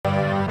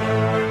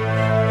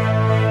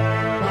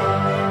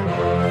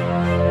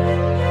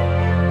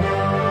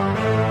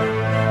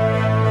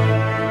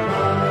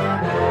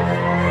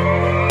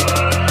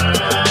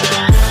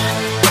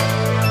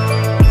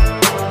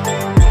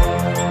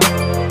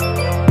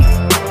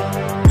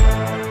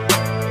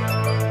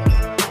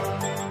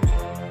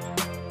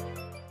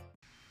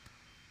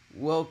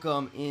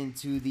Welcome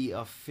into the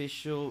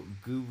official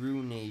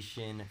Guru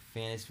Nation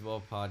Fantasy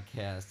Football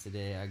Podcast.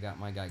 Today I got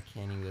my guy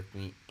Kenny with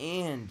me,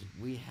 and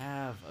we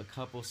have a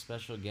couple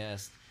special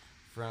guests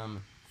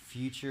from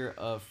Future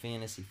of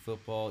Fantasy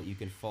Football. You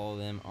can follow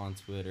them on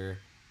Twitter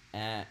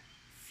at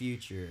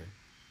Future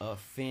of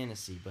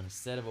Fantasy, but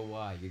instead of a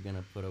Y, you're going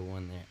to put a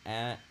 1 there.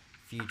 At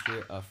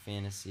Future of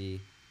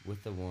Fantasy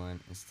with the 1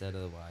 instead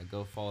of the Y.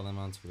 Go follow them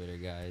on Twitter,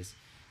 guys.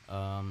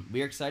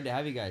 We are excited to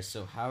have you guys.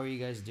 So how are you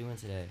guys doing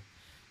today?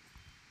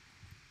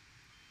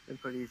 Been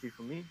pretty easy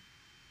for me.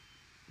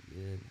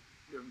 Good.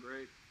 Doing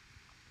great.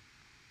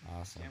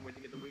 Awesome. Can't wait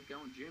to get the week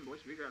going. June, boys,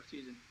 redraft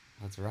season.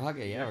 Let's rock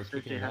it. Yeah, we're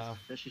kicking it off.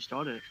 Since she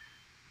started.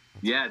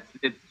 Yeah,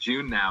 it's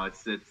June now.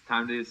 It's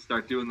time to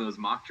start doing those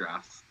mock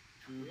drafts.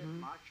 Yeah,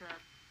 mock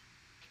draft.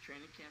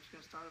 Training camp's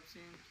gonna start up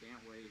soon.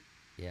 Can't wait.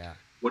 Yeah.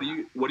 What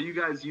do you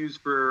guys use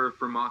for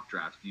mock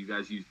drafts? Do you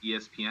guys use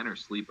ESPN or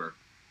Sleeper?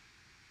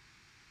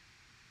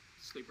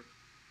 Sleeper.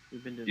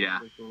 We've been doing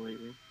Sleeper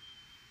lately.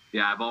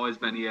 Yeah, I've always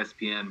been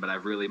ESPN, but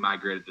I've really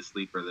migrated to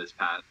Sleeper the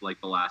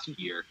last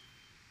year.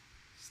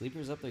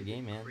 Sleeper's up their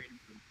game, man.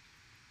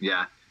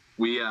 Yeah,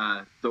 we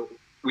have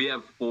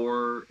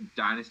 4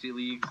 dynasty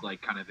leagues,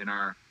 like kind of in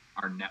our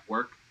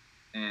network,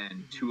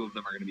 and 2 of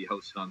them are going to be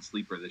hosted on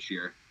Sleeper this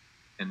year,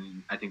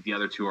 and I think the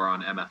other 2 are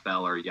on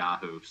MFL or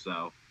Yahoo.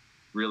 So,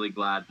 really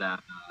glad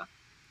that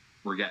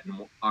we're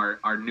getting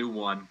our new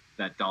one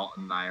that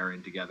Dalton and I are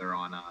in together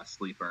on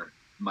Sleeper.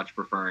 Much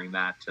preferring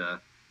that to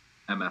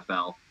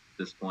MFL.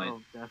 This point.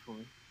 Oh,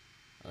 definitely.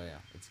 Oh yeah,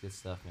 it's good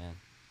stuff, man.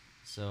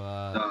 So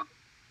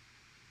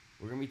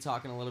we're gonna be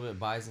talking a little bit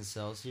buys and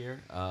sells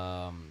here.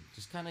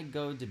 Just kind of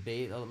go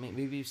debate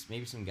maybe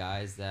some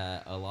guys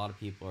that a lot of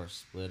people are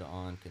split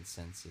on,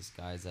 consensus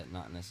guys that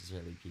not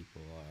necessarily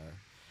people are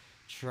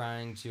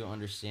trying to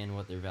understand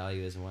what their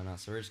value is and whatnot.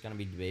 So we're just gonna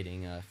be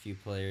debating a few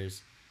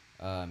players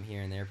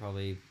here and there,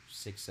 probably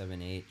 6,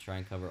 7, 8. Try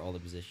and cover all the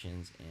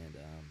positions and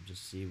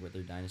just see what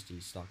their dynasty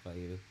stock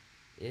value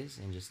is,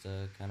 and just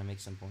kind of make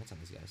some points on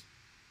these guys.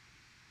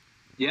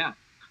 Yeah.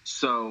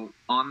 So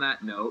on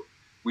that note,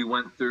 we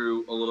went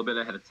through a little bit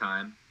ahead of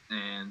time,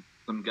 and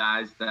some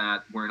guys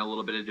that we're in a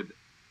little bit of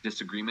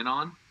disagreement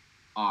on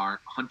are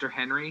Derrick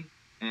Henry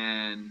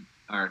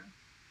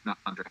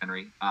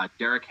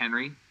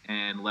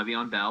and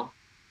Le'Veon Bell,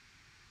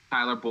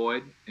 Tyler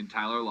Boyd and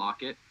Tyler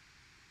Lockett,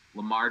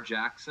 Lamar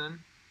Jackson,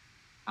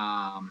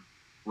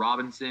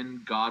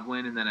 Robinson,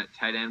 Godwin, and then at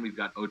tight end we've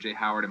got O.J.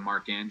 Howard and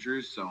Mark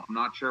Andrews. So I'm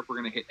not sure if we're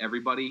going to hit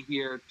everybody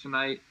here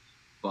tonight,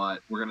 but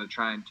we're going to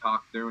try and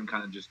talk through and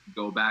kind of just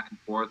go back and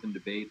forth and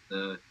debate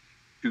the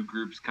 2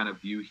 groups' kind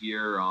of view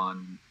here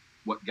on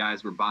what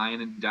guys we're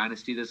buying in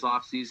Dynasty this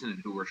offseason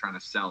and who we're trying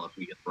to sell if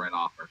we get the right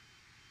offer.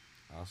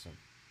 Awesome.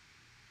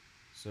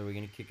 So we're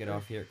going to kick it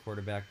off here at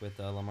quarterback with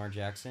Lamar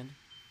Jackson?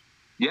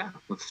 Yeah,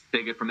 let's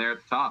take it from there at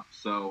the top.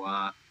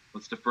 So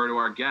let's defer to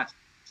our guests.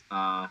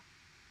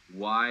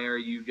 Why are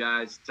you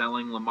guys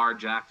selling Lamar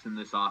Jackson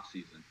this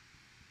offseason?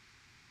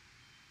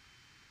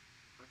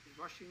 His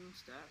rushing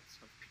stats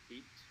have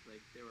peaked. Like,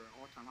 they were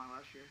all-time high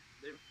last year.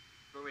 They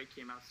already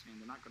came out saying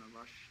they're not going to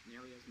rush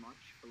nearly as much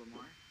for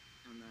Lamar.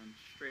 And then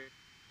straight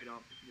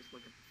up, if you just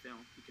look at the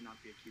film, he cannot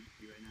be a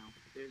QB right now.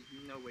 There's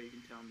no way you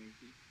can tell me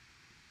he's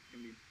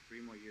going to be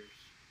 3 more years.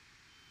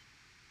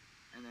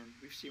 And then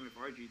we've seen with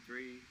RG3,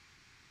 1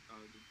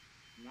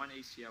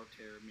 ACL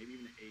tear, maybe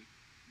even an 8.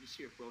 You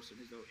see with Wilson,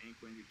 his little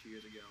ankle injury 2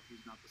 years ago,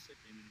 he's not the same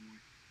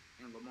anymore.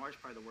 And Lamar's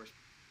probably the worst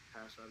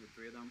passer out of the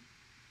 3 of them.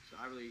 So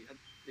I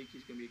think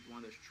he's going to be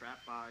one of those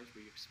trap buys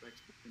where you expect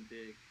something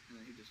big, and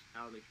then he just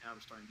out of a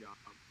starting job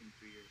in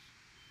 3 years.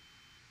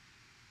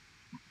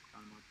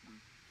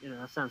 Yeah,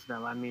 that sounds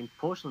bad. I mean,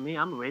 personally,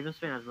 I'm a Ravens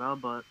fan as well,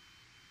 but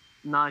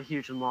not a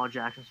huge Lamar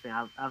Jackson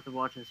fan. After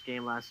watching this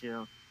game last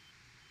year,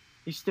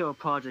 he's still a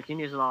project. He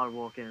needs a lot of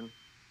work in.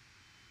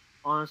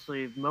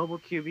 Honestly, mobile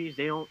QBs,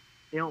 they don't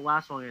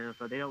last long in the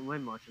NFL. They don't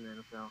win much in the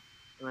NFL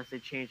unless they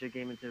change their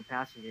game into a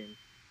passing game.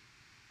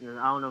 And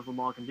I don't know if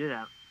Lamar can do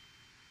that.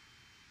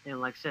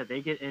 And like I said,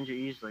 they get injured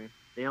easily.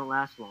 They don't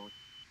last long.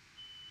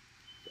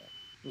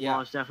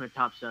 Lamar's definitely a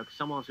top step.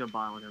 Someone's going to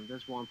buy on him.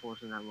 There's one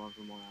person that loves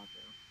Lamar out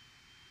there.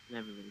 In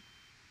every league.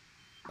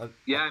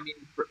 Yeah, I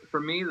mean, for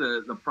me,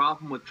 the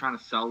problem with trying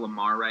to sell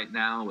Lamar right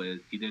now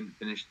is he didn't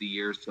finish the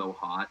year so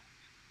hot.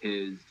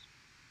 His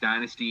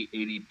dynasty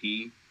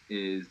ADP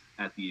is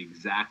at the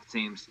exact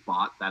same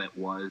spot that it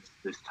was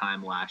this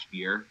time last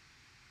year.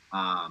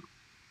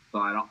 So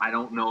I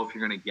don't know if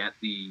you're going to get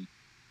the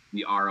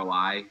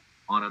ROI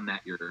on him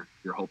that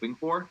you're hoping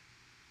for.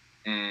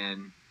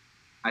 And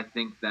I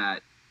think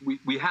that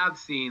we have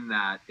seen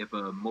that if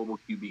a mobile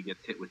QB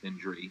gets hit with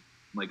injury,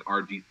 like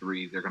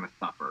RG3, they're going to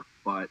suffer.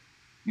 But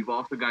you've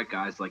also got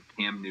guys like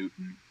Cam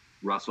Newton,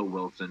 Russell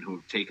Wilson, who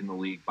have taken the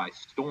league by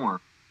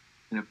storm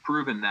and have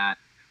proven that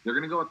they're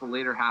going to go at the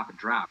later half of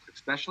drafts,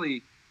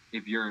 especially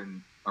if you're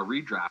in a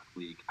redraft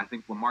league. I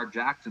think Lamar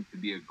Jackson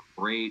could be a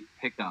great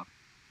pickup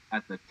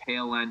at the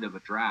tail end of a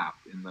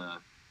draft in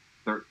the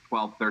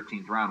 12th,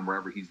 13th round,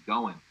 wherever he's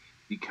going,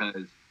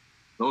 because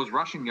those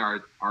rushing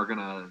yards are going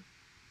to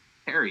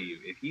carry you.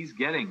 If he's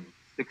getting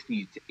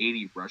 60 to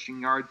 80 rushing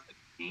yards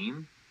a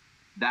game,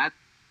 that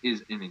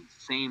is an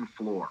insane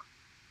floor.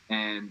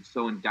 And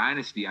so in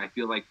Dynasty, I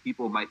feel like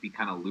people might be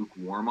kind of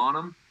lukewarm on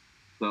him.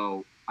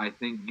 So I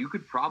think you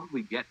could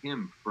probably get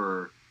him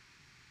for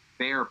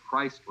fair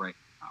price right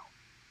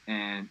now.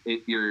 And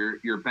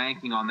you're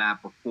banking on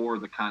that before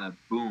the kind of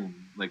boom,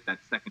 like that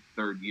second,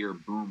 third year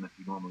boom that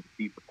you normally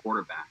see for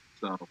quarterback.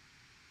 So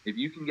if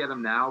you can get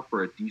him now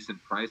for a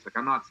decent price, like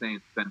I'm not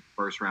saying spend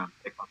first round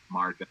pick on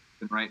Lamar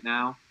Jackson right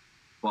now,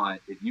 but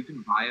if you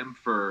can buy him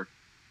for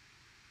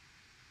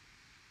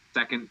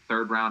second,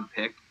 third round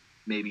pick,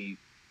 maybe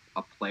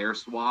a player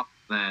swap,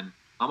 then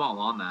I'm all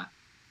on that.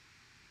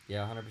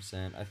 Yeah,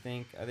 100%. I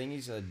think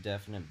he's a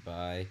definite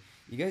buy.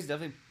 You guys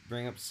definitely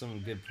bring up some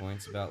good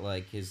points about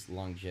like his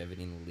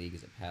longevity in the league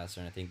as a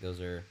passer, and I think those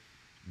are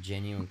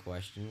genuine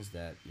questions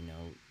that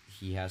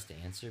he has to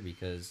answer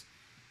because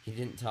he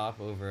didn't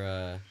top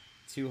over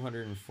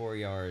 204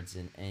 yards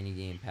in any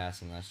game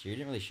passing last year. He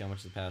didn't really show much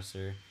as a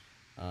passer,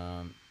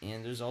 and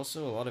there's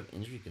also a lot of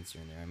injury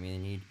concern there. I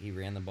mean, he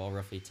ran the ball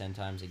roughly 10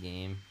 times a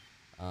game.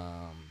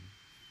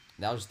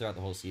 That was throughout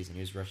the whole season. He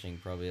was rushing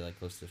probably like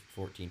close to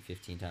 14,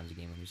 15 times a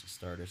game when he was a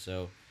starter.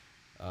 So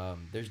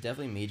there's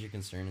definitely major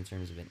concern in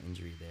terms of an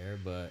injury there.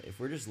 But if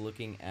we're just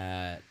looking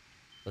at,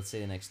 let's say,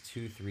 the next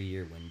 2-3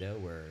 year window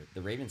where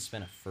the Ravens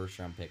spent a first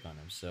round pick on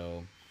him,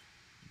 so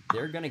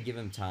they're going to give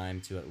him time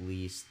to at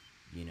least,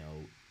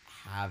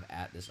 have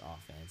at this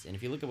offense. And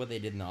if you look at what they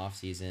did in the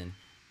offseason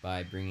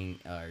by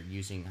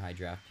using high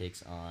draft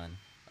picks on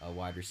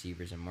wide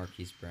receivers and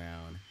Marquise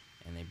Brown,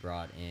 and they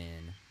brought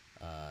in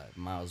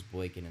Miles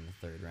Boykin in the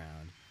third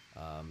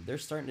round. They're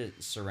starting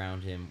to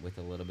surround him with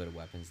a little bit of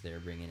weapons there,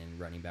 bringing in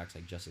running backs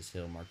like Justice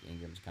Hill, Mark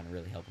Ingram to kind of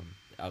really help him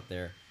out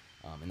there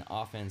in the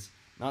offense.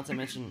 Not to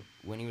mention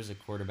when he was a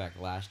quarterback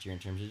last year in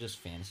terms of just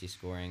fantasy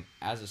scoring.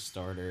 As a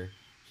starter,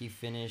 he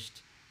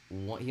finished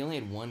he only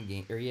had one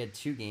game, or he had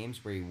 2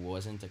 games where he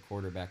wasn't a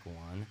quarterback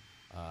 1.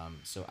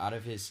 So out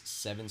of his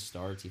 7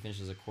 starts, he finished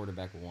as a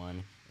quarterback 1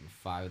 in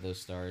 5 of those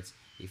starts.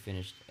 He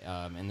finished,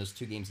 and those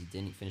 2 games he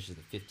didn't, he finished as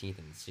the 15th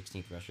and the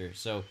 16th rusher.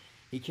 So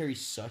he carries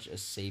such a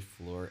safe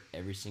floor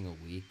every single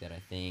week that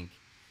I think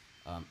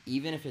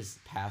even if his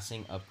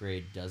passing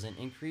upgrade doesn't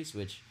increase,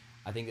 which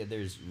I think that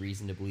there's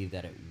reason to believe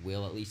that it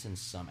will, at least in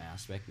some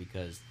aspect,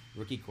 because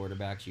rookie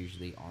quarterbacks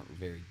usually aren't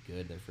very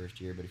good their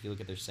first year. But if you look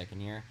at their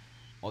second year,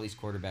 all these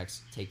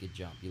quarterbacks take a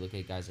jump. You look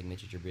at guys like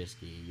Mitchell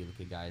Trubisky. You look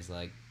at guys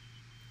like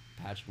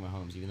Patrick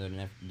Mahomes, even though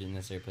he didn't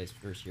necessarily play his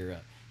first year.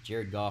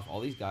 Jared Goff,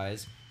 all these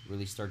guys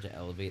really start to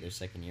elevate their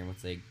second year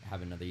once they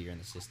have another year in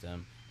the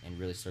system and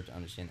really start to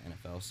understand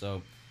the NFL.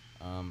 So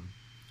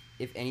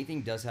if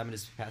anything does happen to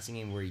his passing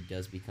game where he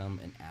does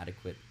become an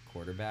adequate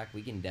quarterback,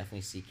 we can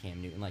definitely see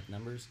Cam Newton-like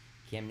numbers.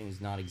 Cam Newton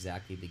is not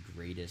exactly the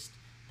greatest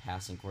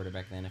passing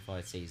quarterback in the NFL.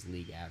 I'd say he's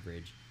league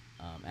average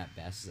at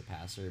best as a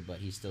passer, but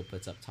he still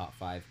puts up top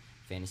 5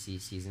 fantasy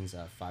seasons,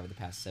 5 of the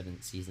past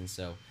 7 seasons.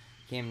 So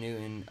Cam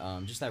Newton,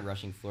 just that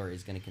rushing floor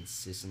is going to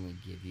consistently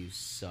give you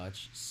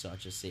such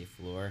a safe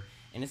floor.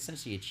 And it's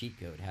essentially a cheat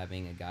code,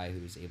 having a guy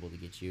who's able to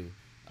get you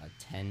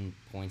 10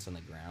 points on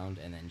the ground,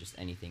 and then just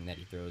anything that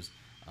he throws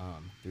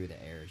through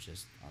the air is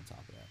just on top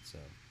of that. So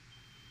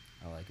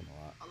I like him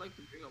a lot. I like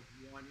to bring up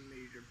one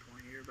major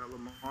point here about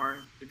Lamar.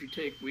 If you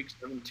take Week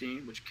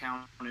 17, which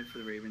counted for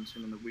the Ravens,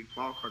 and in the week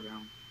wildcard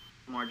round,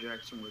 Lamar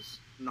Jackson was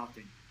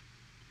nothing.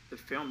 The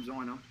film's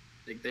on him.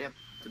 They have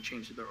to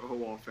change their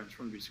whole offense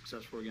for him to be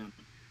successful again.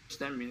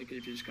 Then, I mean, if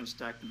you're just going to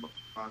stack the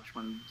box,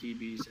 run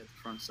DBs at the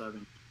front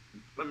 7,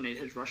 eliminate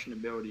his rushing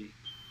ability,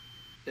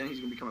 then he's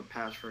going to become a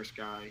pass-first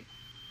guy,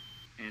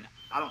 and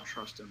I don't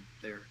trust him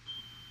there.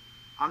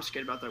 I'm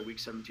scared about that Week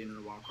 17 in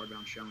the wildcard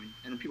round showing.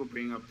 And then people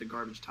bring up the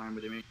garbage time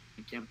where they make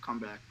a camp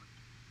comeback.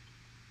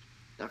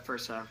 That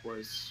first half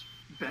was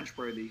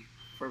bench-worthy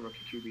for a rookie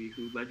QB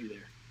who led you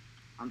there.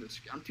 I'm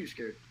too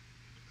scared.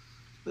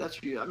 But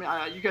that's you. I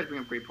mean, you guys bring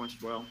up great points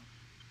as well.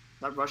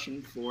 That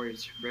rushing floor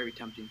is very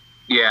tempting.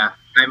 Yeah,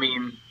 I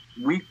mean,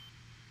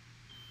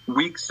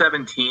 week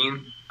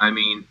 17, I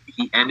mean,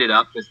 he ended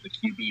up as the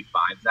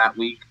QB5 that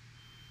week,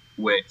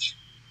 which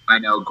I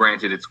know,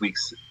 granted, it's week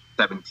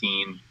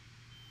 17.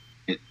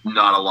 It's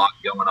not a lot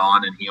going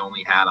on, and he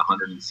only had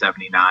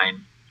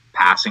 179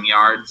 passing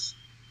yards.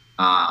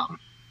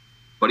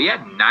 But he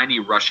had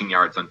 90 rushing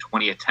yards on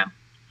 20 attempts,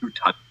 2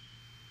 touchdowns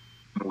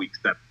in week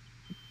 7.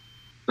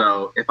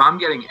 So if I'm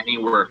getting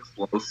anywhere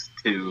close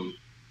to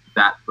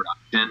that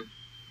production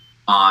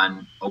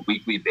on a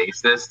weekly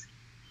basis,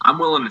 I'm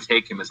willing to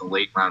take him as a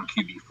late round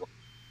QB floor,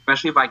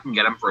 especially if I can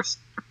get him for a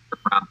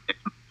round pick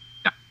in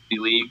the Dynasty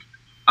league.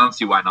 I don't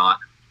see why not.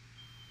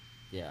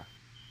 Yeah,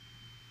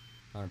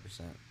 100%.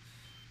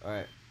 All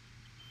right,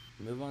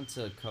 move on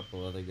to a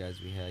couple other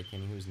guys we had.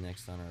 Kenny, who's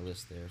next on our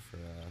list there for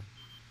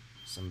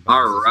some?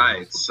 All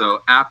right,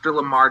 so after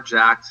Lamar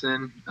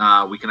Jackson,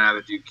 we can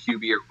either do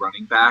QB or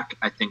running back.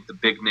 I think the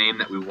big name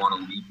that we want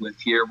to lead with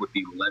here would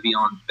be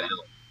Le'Veon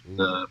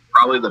Bell.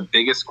 Probably the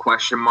biggest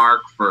question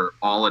mark for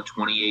all of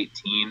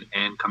 2018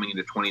 and coming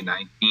into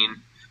 2019.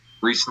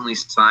 Recently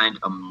signed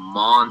a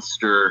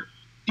monster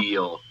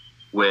deal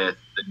with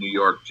the New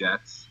York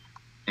Jets,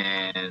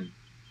 and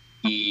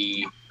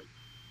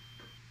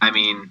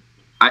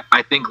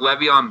I think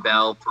Le'Veon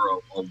Bell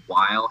for a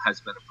while has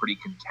been a pretty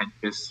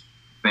contentious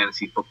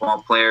fantasy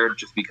football player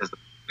just because of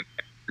the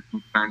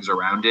concerns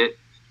around it.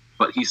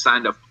 But he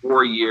signed a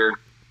 4-year,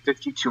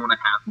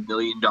 $52.5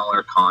 million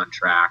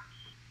contract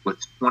with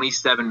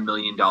 $27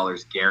 million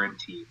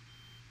guaranteed.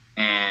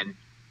 And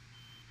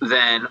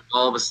then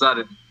all of a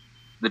sudden,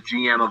 the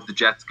GM of the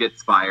Jets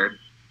gets fired,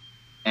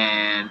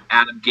 and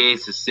Adam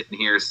Gase is sitting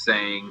here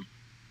saying,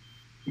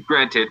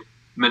 granted,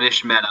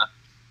 Manish Mehta,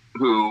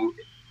 who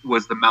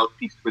was the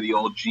mouthpiece for the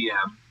old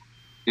GM,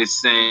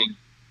 is saying,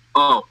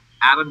 oh,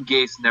 Adam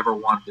Gase never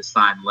wanted to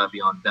sign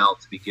Le'Veon Bell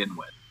to begin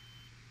with.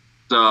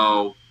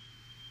 So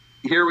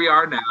here we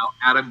are now.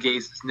 Adam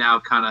Gase is now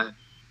kind of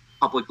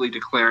publicly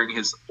declaring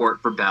his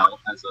support for Bell,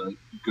 as a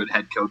good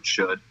head coach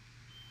should.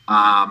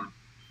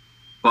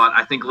 But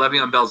I think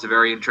Le'Veon Bell is a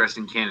very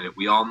interesting candidate.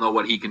 We all know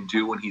what he can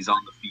do when he's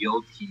on the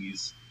field.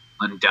 He's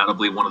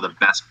undoubtedly one of the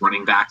best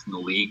running backs in the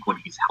league when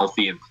he's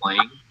healthy and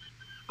playing.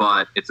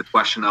 But it's a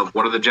question of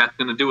what are the Jets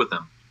going to do with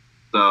him?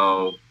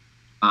 So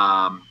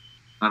I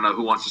don't know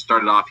who wants to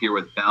start it off here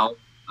with Bell.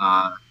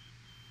 Are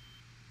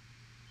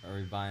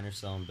we buying or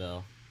selling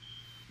Bell?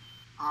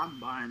 I'm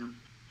buying him.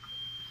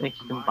 I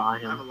think you can buy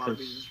him. I have a lot of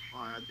 'cause reasons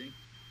why, I think.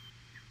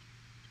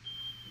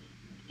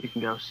 you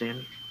can go see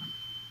him.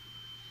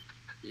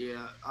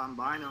 Yeah, I'm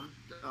buying him.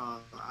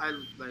 I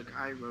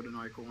wrote an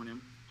article on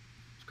him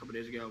a couple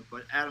days ago.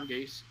 But Adam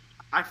Gase,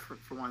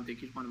 for one think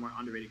he's one of the more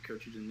underrated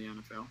coaches in the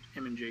NFL.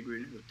 Him and Jay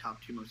Gruden are the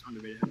top 2 most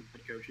underrated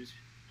head coaches.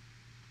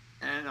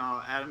 And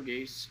Adam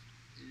Gase,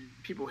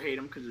 people hate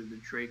him because of the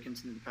Drake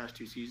incident the past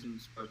 2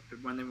 seasons. But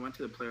when they went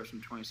to the playoffs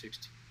in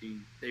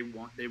 2016, they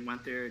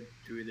went there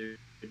through their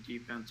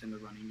defense and the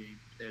running game.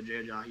 They had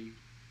Jay Ajayi,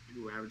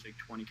 who averaged like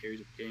 20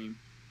 carries a game,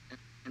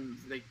 and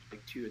they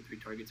like 2 or 3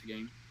 targets a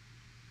game.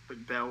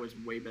 But Bell is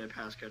way better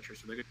pass catcher,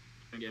 so they're going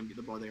to get him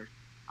the ball there.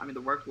 I mean,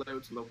 the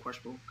workload's a little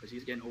questionable because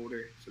he's getting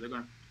older, so they're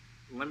going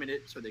to limit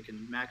it so they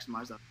can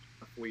maximize that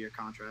 4-year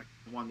contract.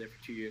 One there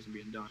for 2 years and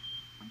being done.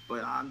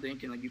 But I'm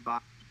thinking, like, you buy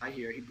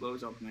here, he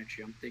blows up next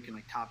year. I'm thinking,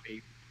 like, top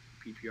 8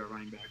 PPR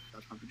running back.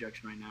 That's my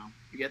projection right now.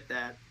 You get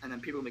that, and then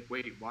people are like,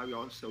 wait, why are we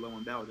all so low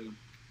on Bell? They're going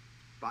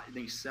to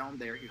then you sell him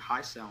there, you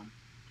high sell him.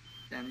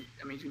 Then,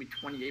 I mean, he's going to be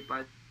 28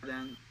 by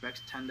then.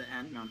 Beck's 10 to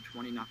end, around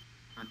 29,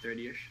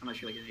 30-ish,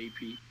 unless you're like an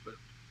AP, but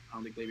I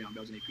don't think Le'Veon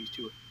Bell's an AP. He's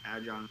too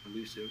agile and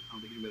elusive. I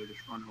don't think he's going to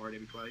just run hard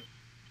every play.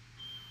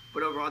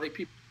 But overall, I think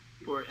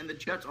people are in the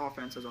Jets'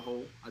 offense as a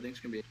whole. I think it's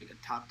going to be like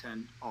a top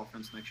 10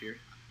 offense next year.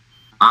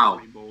 Wow.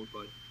 Pretty bold,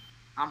 but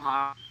I'm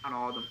high on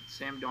all of them.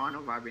 Sam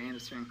Darnold, Robbie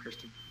Anderson,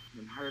 Christopher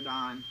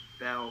Herndon,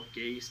 Bell,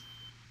 Gase.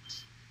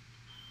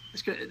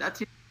 That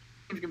team's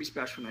going to be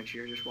special next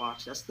year. Just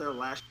watch. That's the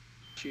last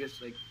year.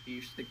 Like, you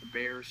used to think the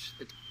Bears,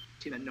 the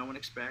team that no one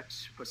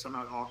expects, but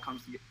somehow it all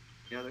comes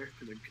together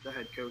because the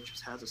head coach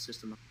just has a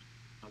system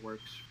that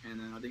works. And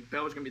then I think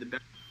Bell is going to be the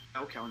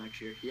bell cow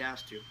next year. He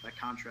has to. That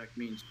contract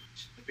means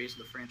the base of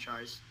the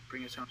franchise,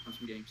 bring us home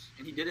some games.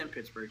 And he did it in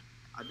Pittsburgh.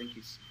 I think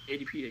he's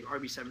ADP,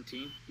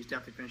 RB17. He's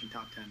definitely finishing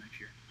top 10 next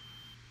year.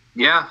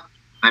 Yeah,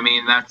 I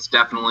mean that's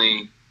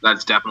definitely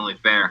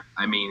fair.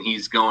 I mean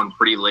he's going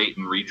pretty late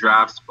in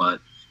redrafts,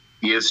 but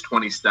he is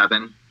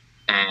 27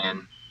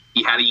 and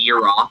he had a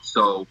year off,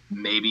 so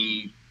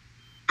maybe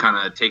kind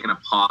of taking a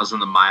pause on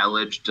the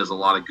mileage does a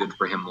lot of good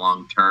for him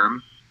long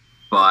term.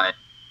 But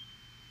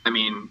I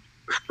mean,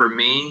 for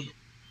me,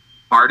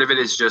 part of it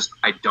is just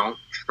I don't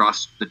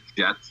trust the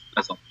Jets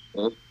as a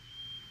whole.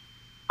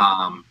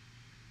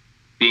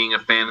 Being a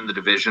fan in the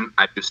division,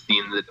 I've just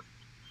seen the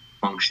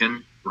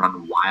function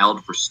run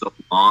wild for so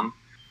long.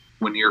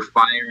 When you're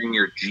firing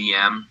your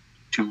GM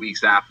 2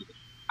 weeks after the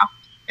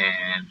draft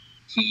and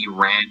he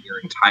ran your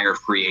entire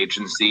free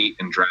agency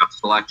and draft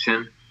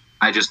selection,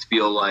 I just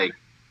feel like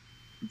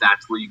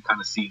that's where you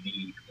kind of see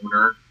the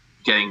owner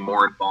getting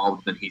more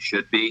involved than he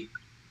should be.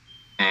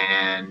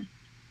 And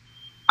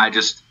I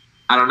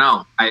don't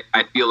know.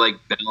 I feel like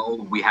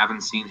Bell, we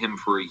haven't seen him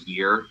for a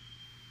year.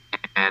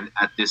 And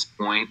at this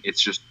point,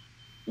 it's just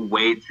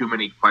way too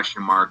many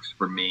question marks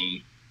for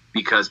me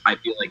because I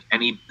feel like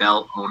any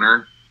Bell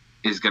owner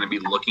is going to be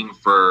looking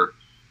for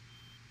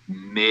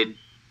mid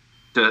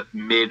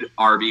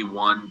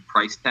RB1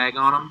 price tag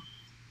on him.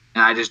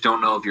 And I just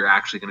don't know if you're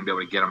actually going to be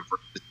able to get him for.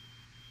 I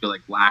feel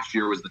like last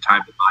year was the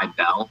time to buy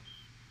Bell.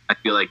 I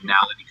feel like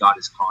now that he got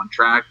his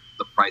contract,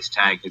 the price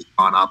tag has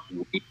gone up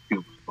way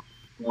too much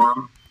for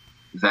him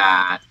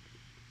that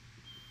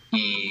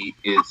he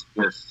is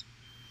just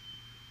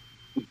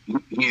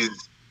he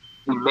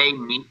may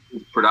meet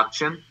his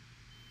production,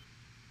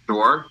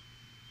 sure.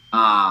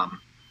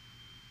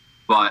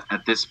 But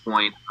at this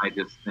point, I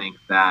just think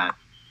that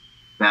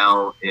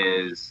Bell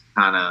is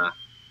kind of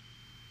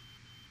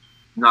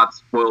not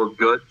spoiled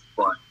goods,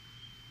 but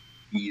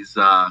he's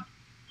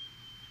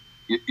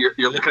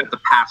you're looking at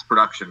the past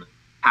production.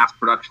 Past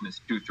production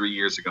is 2-3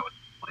 years ago at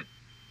this point.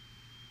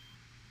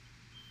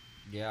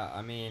 Yeah,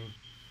 I mean,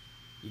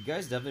 you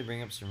guys definitely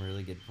bring up some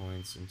really good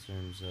points in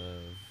terms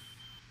of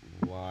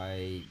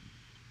why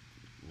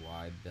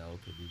Bell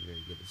could be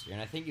very good this year,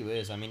 and I think he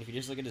is. I mean, if you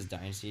just look at his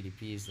dynasty ADP,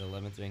 he's the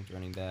 11th ranked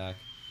running back.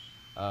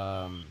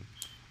 Um,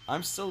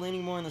 I'm still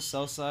leaning more on the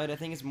sell side. I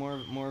think it's more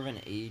of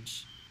an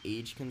age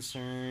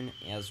concern,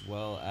 as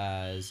well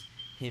as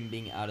him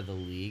being out of the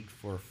league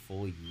for a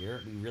full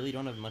year. We really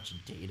don't have much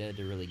data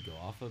to really go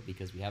off of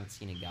because we haven't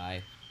seen a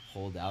guy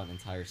hold out an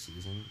entire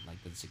season. Like,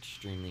 that's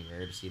extremely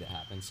rare to see that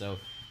happen. So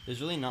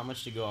there's really not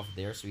much to go off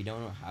there. So we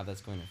don't know how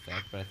that's going to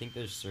affect. But I think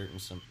there's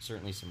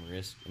certainly some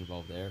risk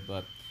involved there.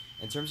 But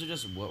in terms of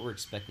just what we're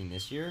expecting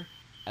this year,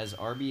 as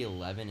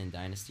RB11 in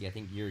Dynasty, I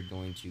think you're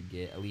going to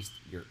get, at least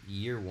your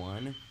year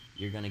one,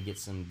 you're going to get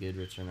some good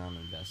return on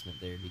investment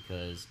there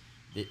because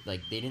they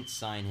didn't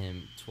sign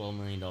him $12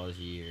 million a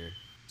year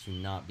to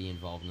not be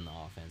involved in the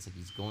offense. Like,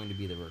 he's going to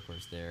be the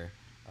workhorse there.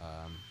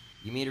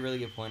 You made a really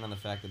good point on the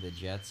fact that the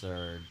Jets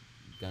are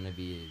going to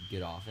be a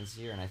good offense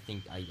here, and I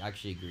think I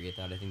actually agree with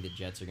that. I think the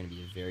Jets are going to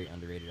be a very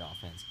underrated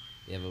offense.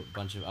 They have a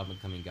bunch of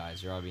up-and-coming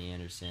guys. Robbie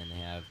Anderson.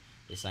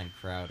 They signed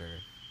Crowder,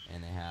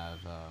 and they have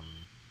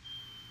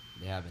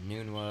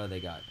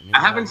Enunwa. I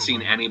haven't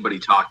seen anybody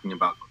talking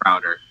about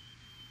Crowder.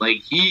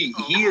 Like, he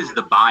is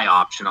the buy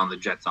option on the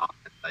Jets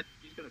offense.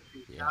 He's gonna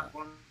pick Yeah. that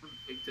one.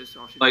 Pick this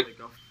offseason. Like-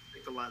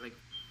 Pick the lot like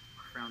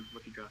round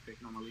rookie draft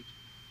pick normally.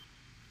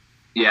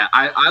 Yeah,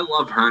 I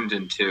love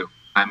Herndon too.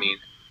 I mean,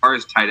 as far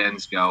as tight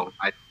ends go,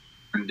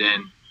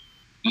 Herndon,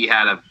 he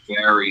had a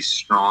very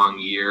strong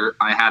year.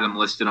 I had him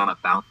listed on a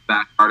bounce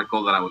back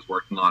article that I was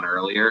working on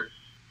earlier,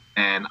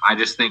 and I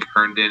just think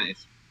Herndon,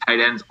 tight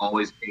ends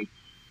always take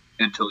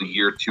until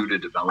year 2 to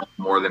develop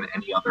more than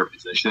any other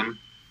position,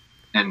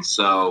 and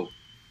so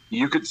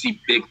you could see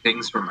big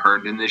things from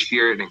Herndon this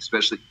year, and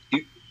especially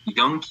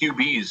young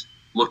QBs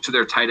look to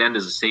their tight end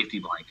as a safety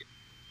blanket.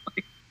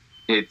 Like,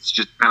 it's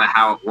just kind of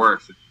how it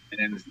works. Tight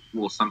ends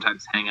will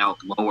sometimes hang out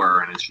lower,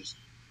 and it's just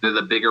they're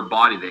the bigger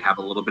body. They have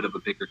a little bit of a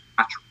bigger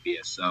catch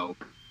radius, so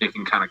they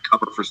can kind of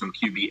cover for some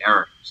QB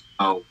errors.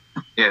 So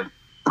if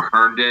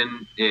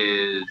Herndon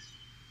is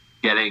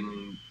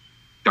getting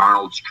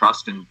Darnold's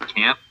trust in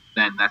camp,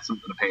 then that's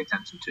something to pay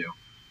attention to. Yeah,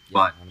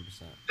 But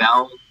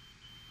 100%.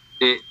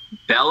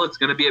 Bell, it's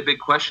going to be a big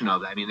question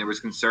of that. I mean, there was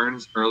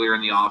concerns earlier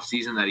in the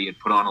offseason that he had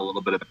put on a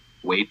little bit of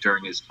weight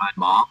during his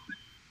time off.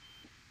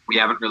 We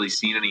haven't really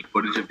seen any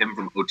footage of him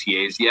from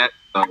OTAs yet,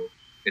 so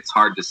it's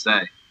hard to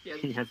say. Yeah,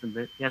 He hasn't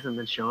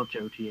been showing up to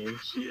OTAs.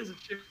 he hasn't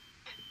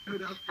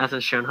showed up.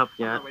 Hasn't shown up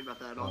I'm yet. not worried about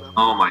that at all. though.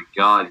 Oh my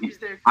God, He's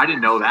there. I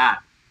didn't know that.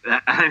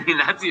 I mean,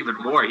 that's even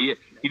more. He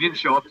didn't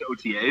show up to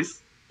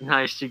OTAs. No,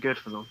 he's too good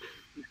for them.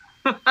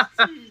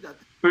 He's not-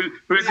 Who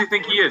does he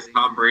think he is?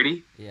 Tom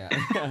Brady?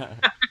 Yeah.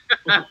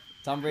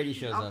 Tom Brady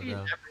shows I'll up, be though.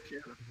 never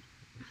showed up.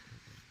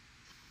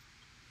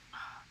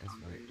 That's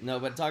Tom funny. Brady. No,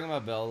 but talking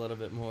about Bell a little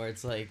bit more,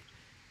 it's like,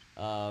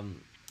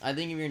 I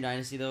think if you're in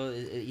Dynasty, though,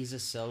 he's a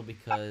sell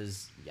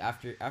because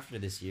after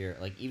this year,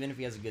 like, even if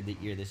he has a good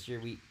year this year,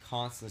 we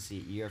constantly see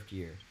it year after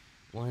year.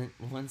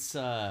 Once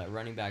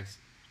running backs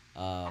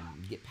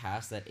get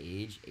past that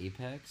age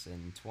apex,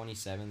 and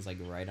 27's like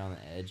right on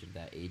the edge of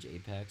that age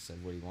apex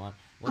of where you want.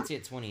 Once he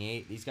hit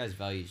 28, these guys'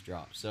 values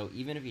drop. So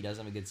even if he does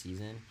have a good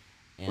season,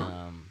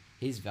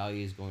 his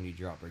value is going to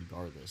drop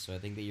regardless. So I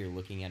think that you're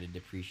looking at a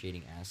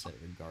depreciating asset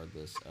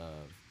regardless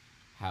of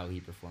how he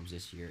performs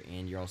this year,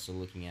 and you're also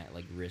looking at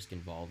like risk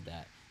involved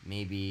that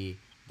maybe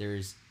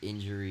there's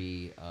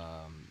injury,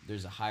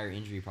 there's a higher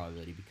injury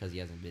probability because he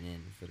hasn't been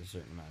in for a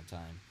certain amount of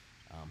time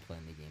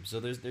playing the game. So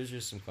there's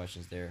just some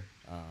questions there,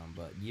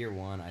 but year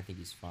one I think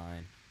he's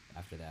fine.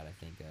 After that, I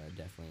think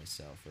definitely a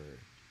sell for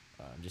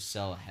just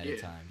sell ahead of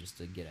time just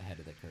to get ahead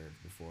of the curve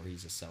before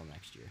he's a sell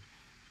next year.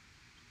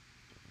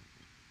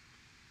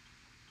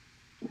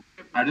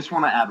 I just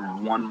want to add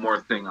one more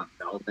thing on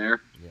Bell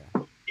there.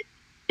 Yeah,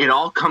 It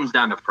all comes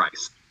down to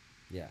price.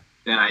 yeah,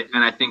 And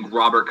I think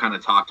Robert kind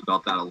of talked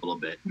about that a little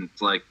bit. And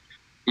it's like,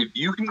 if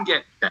you can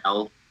get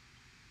Bell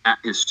at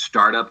his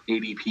startup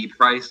ADP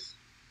price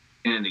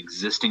in an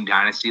existing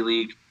dynasty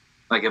league,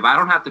 like if I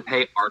don't have to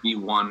pay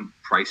RB1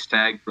 price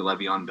tag for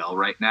Le'Veon Bell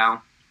right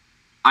now,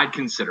 I'd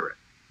consider it.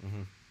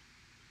 Mhm.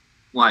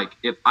 Like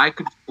if I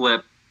could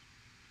flip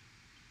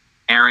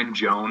Aaron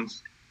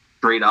Jones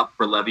straight up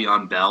for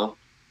Le'Veon Bell,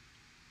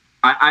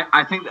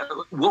 I think that,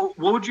 what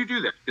would you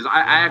do there? Because I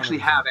actually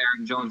have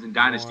Aaron Jones in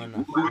Dynasty.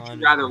 Who would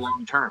you rather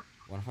long term?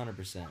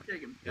 100%.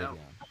 Taking Le'Veon. Bell.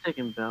 I'm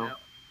taking Bell.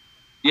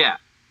 Yeah. Yeah.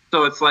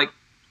 So it's like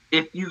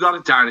if you got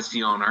a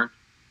Dynasty owner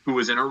who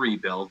was in a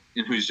rebuild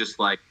and who's just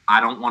like, I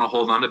don't want to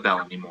hold on to Bell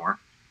anymore,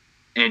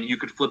 and you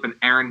could flip an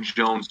Aaron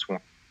Jones for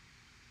him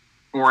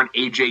or an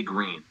AJ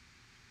Green.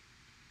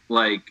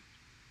 Like,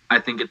 I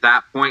think at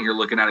that point you're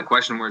looking at a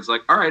question where it's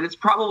like, all right, it's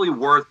probably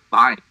worth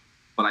buying.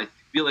 But I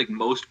feel like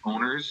most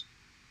owners,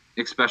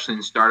 especially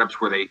in startups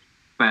where they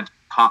spent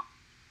top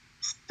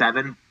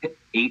 7,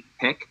 8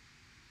 pick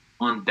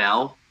on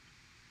Bell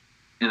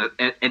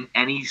in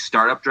any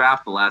startup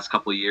draft the last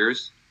couple of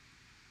years,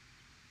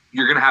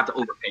 you're going to have to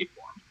overpay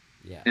for him.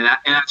 Yeah, And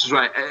that's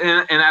right.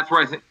 And that's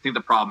where I think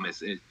the problem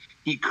is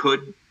he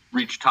could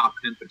reach top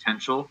 10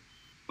 potential,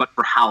 but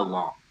for how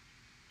long?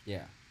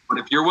 yeah. But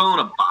if you're willing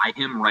to buy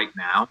him right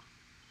now,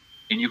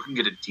 and you can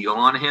get a deal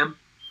on him,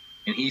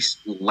 and he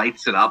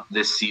lights it up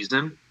this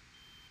season,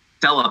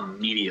 sell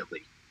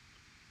immediately.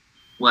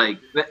 Like,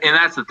 and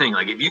that's the thing.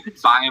 Like, if you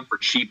could buy him for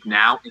cheap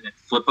now and then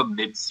flip him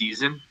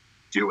mid-season,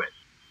 do it.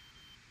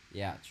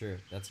 Yeah, true.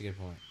 That's a good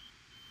point.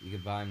 You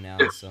could buy him now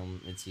and sell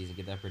him mid-season,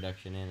 get that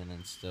production in, and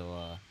then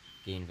still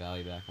gain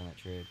value back on that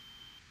trade.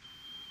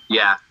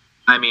 Yeah.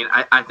 I mean,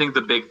 I think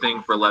the big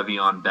thing for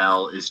Le'Veon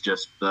Bell is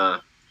just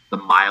the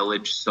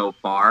mileage so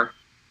far.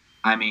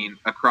 I mean,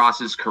 across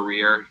his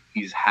career,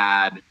 he's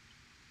had,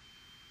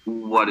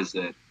 what is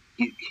it?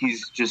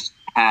 He's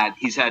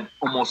had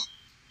almost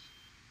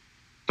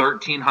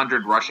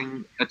 1,300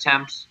 rushing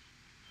attempts.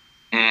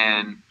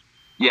 And,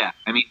 yeah,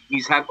 I mean,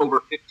 he's had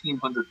over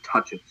 1,500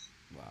 touches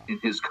in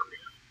his career.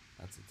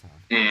 That's a ton.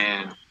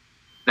 And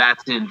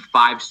that's in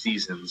 5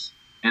 seasons.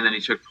 And then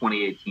he took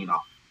 2018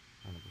 off.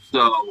 100%.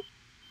 So,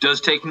 does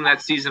taking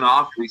that season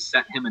off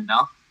reset him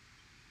enough?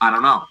 I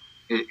don't know.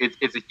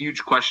 It's a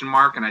huge question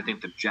mark, and I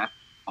think the Jets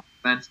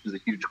offense is a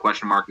huge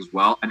question mark as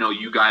well. I know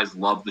you guys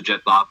love the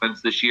Jets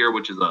offense this year,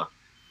 which is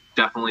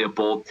definitely a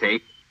bold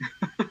take.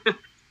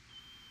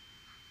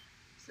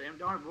 Sam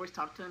Darnold, boys,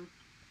 top 10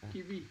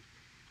 QB.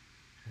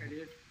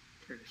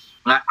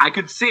 I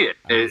could see it.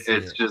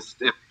 It's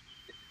just, if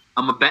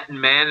I'm a betting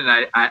man,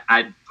 and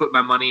I'd put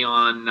my money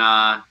on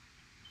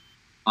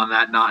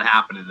that not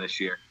happening this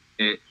year.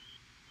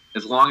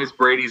 As long as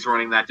Brady's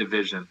running that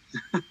division.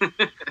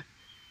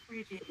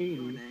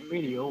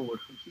 Really old.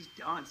 He's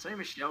done. Sonny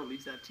Michel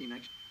leads that team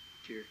next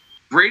year.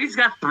 Brady's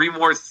got 3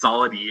 more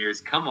solid years.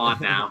 Come on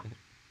now.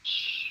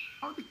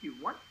 I don't think you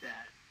want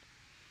that.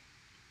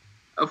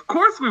 Of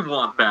course we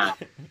want that.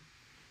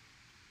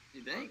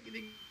 You think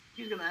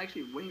he's going to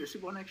actually win your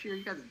Super Bowl next year?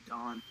 You guys are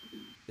done.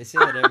 They say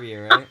that every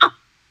year, right?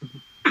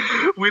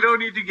 We don't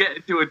need to get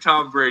into a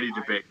Tom Brady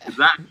debate.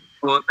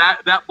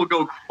 That will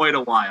go quite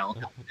a while.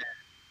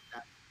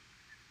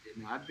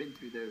 I've been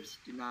through those.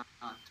 Do not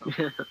talk.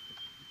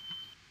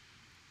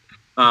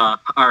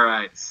 All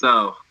right,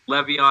 so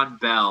Le'Veon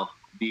Bell,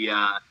 the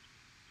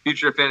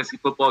future of fantasy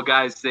football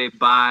guys say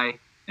bye,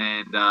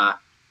 and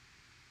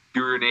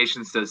Guru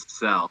Nation says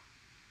sell.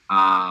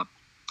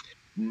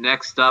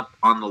 Next up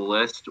on the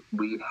list,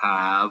 we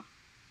have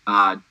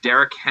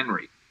Derrick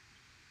Henry.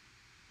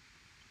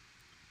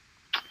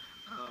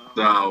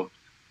 So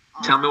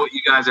tell me what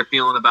you guys are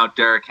feeling about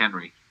Derrick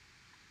Henry.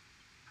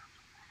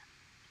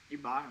 You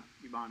buy him.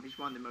 He's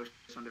one of the most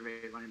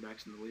underrated running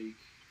backs in the league.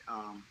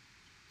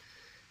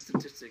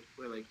 Statistic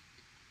where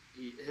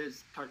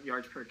his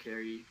yards per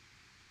carry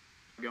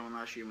going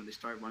last year when they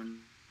started running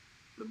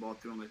the ball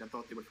through him, I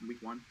thought they were from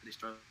week 1. They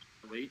started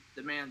late.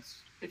 The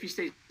man's, if he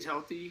stays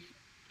healthy,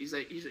 he's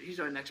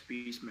our next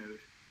beast mode.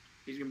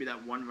 He's gonna be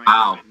that one running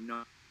back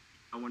no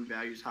one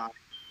values high,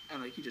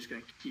 and he's just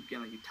gonna keep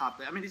getting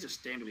top. I mean, these are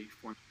standard league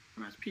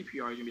formats.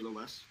 PPR is gonna be a little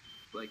less.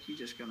 He's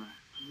just gonna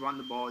run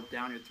the ball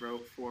down your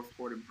throat, 4th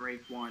quarter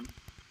break 1,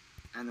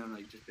 and then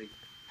just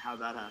how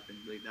that happened.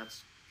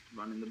 That's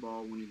running the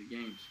ball, winning the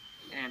games.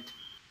 And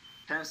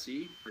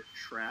Tennessee are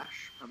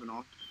trash of an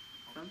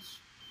offense.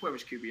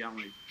 Whoever's QB, I don't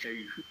really care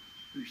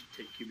who should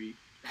take QB.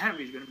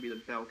 Henry's going to be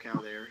the bell cow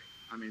there.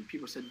 I mean,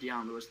 people said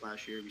Deion Lewis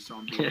last year. We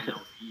saw him beat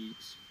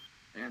LPs.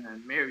 And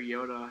then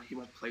Mariota, he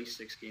won't play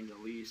 6 games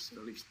at least.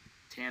 At least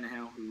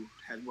Tannehill, who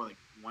had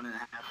 1.5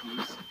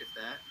 knees, if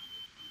that.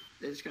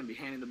 They're just going to be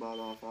handing the ball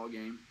off all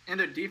game. And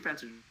their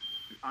defense is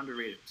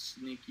underrated,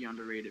 sneaky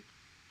underrated.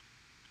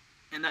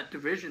 And that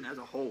division as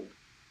a whole,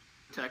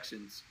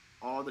 Texans,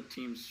 all the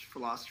team's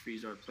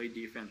philosophies are play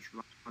defense,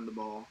 run the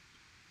ball,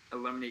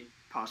 eliminate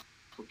possible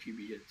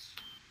QB hits.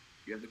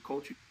 You have the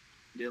Colts who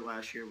did it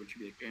last year, which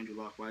would be Andrew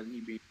Luck. Why isn't he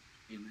being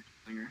in the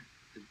singer?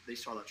 They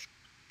saw that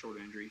shoulder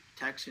injury.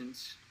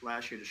 Texans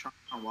last year, Deshaun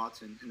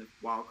Watson in the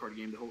wild card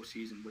game the whole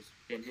season was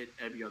getting hit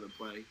every other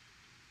play.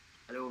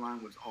 That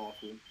O-line was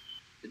awful.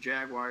 The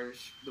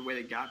Jaguars, the way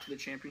they got to the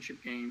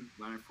championship game,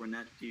 Leonard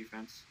Fournette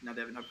defense. Now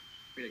they have an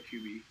upgrade at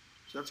QB.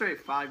 So that's already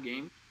 5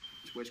 games,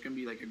 where it's going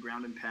to be a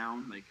ground and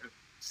pound, a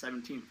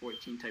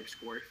 17-14 type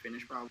score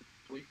finish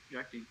probably,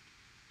 projecting.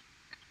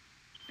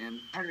 And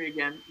Henry,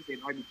 again, he's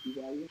an RB2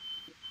 value.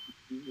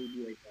 He's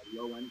usually be a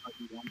low-end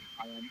RB1,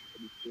 high-end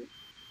RB2.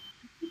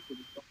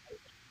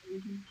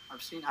 I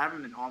have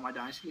him in all my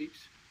dynasty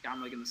leagues. Got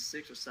him in the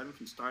 6th or 7th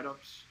in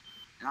startups,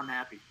 and I'm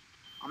happy.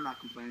 I'm not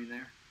complaining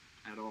there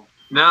at all.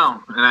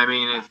 No, and I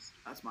mean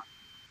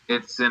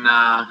it's an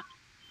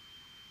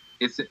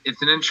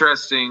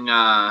interesting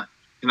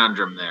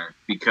conundrum there,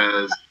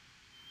 because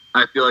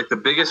I feel like the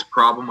biggest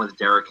problem with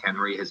Derrick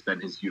Henry has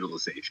been his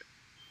utilization.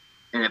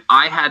 And if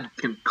I had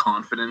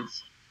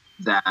confidence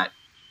that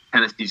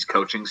Tennessee's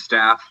coaching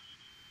staff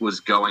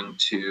was going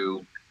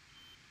to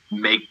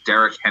make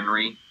Derrick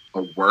Henry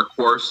a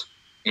workhorse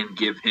and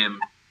give him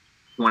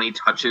 20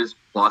 touches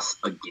plus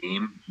a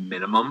game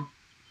minimum,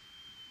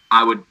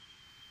 I would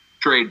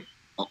trade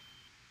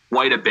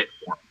quite a bit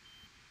for him,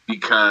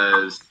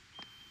 because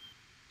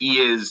he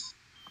is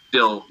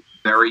still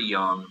very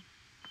young,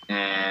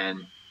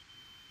 and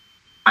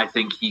I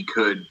think he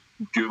could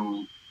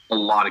do a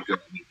lot of good.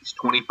 I mean, he's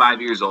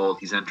 25 years old.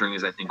 He's entering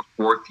his, I think,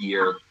 4th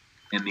year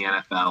in the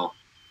NFL.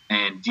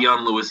 And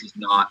Dion Lewis is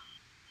not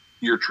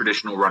your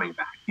traditional running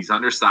back. He's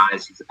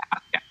undersized. He's a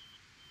pass catcher.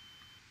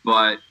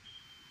 But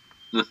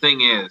the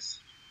thing is,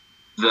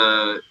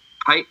 the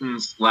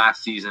Titans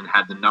last season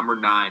had the number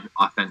 9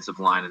 offensive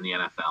line in the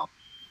NFL.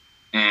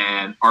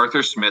 And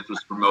Arthur Smith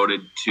was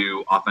promoted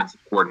to offensive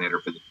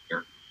coordinator for the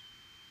year.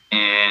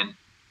 And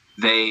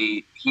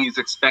he's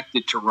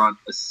expected to run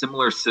a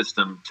similar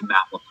system to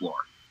Matt LaFleur.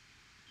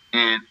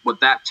 And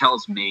what that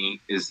tells me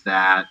is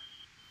that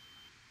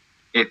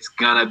it's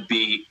going to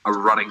be a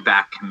running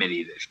back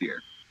committee this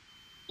year,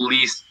 at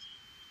least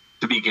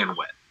to begin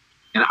with.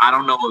 And I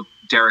don't know if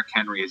Derrick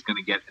Henry is going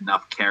to get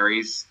enough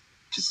carries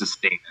to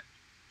sustain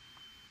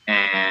it.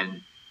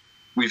 And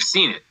we've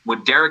seen it.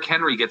 When Derrick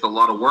Henry gets a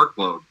lot of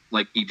workload,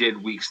 like he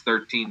did weeks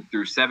 13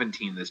 through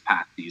 17 this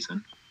past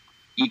season,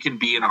 he can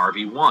be an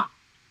RB1.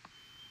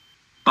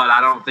 But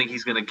I don't think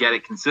he's going to get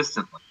it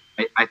consistently.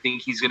 I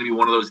think he's going to be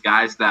one of those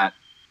guys that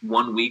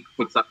one week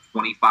puts up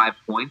 25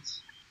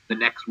 points, the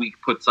next week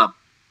puts up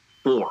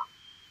 4.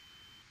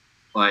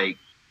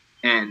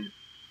 And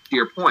to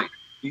your point,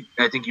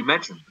 I think you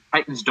mentioned the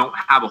Titans don't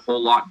have a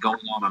whole lot going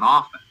on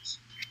offense.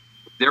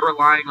 If they're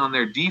relying on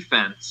their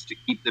defense to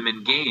keep them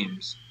in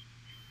games,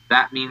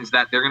 that means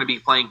that they're going to be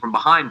playing from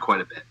behind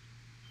quite a bit.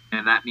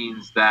 And that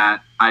means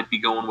that I'd be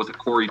going with a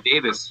Corey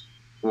Davis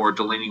or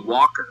Delanie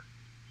Walker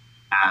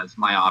as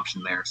my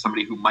option there.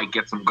 Somebody who might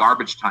get some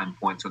garbage time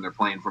points when they're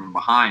playing from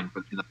behind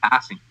in the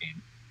passing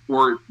game.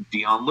 Or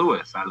Dion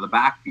Lewis out of the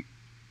backfield.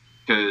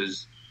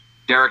 Because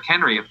Derrick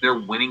Henry, if they're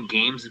winning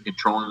games and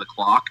controlling the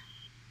clock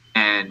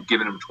and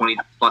giving them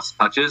 20-plus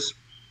touches,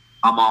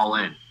 I'm all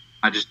in.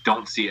 I just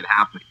don't see it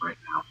happening right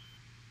now.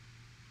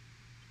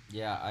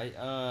 Yeah,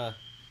 I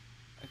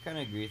kind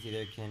of agree with you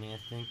there, Kenny. I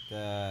think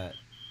that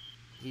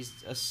he's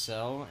a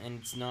sell, and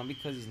it's not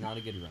because he's not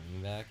a good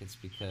running back. It's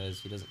because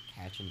he doesn't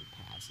catch any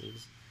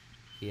passes.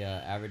 He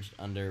averaged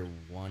under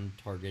 1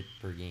 target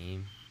per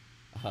game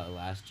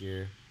last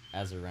year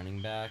as a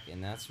running back,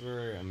 and that's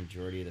where a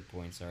majority of the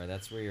points are.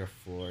 That's where your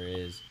floor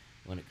is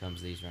when it comes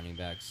to these running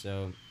backs.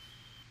 So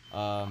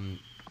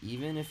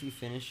even if he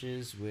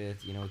finishes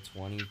with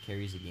 20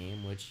 carries a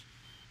game, which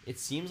it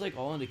seems like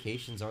all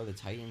indications are the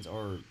Titans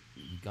are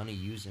gonna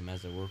use him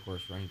as a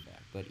workhorse running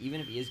back. But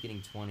even if he is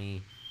getting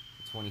 20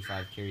 to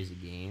 25 carries a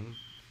game,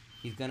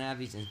 he's gonna have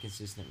these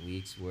inconsistent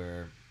weeks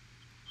where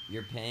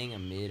you're paying a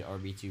mid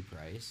RB2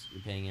 price.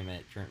 You're paying him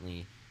at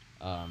currently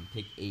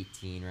pick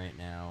 18 right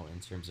now in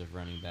terms of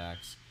running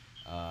backs.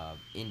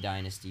 In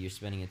Dynasty, you're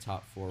spending a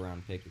top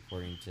 4-round pick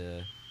according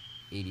to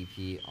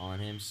ADP on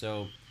him.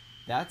 So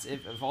that's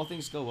if all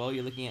things go well,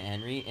 you're looking at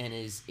Henry, and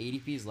his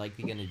ADP is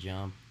likely going to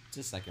jump to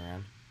 2nd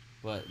round.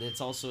 But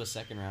it's also a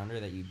 2nd rounder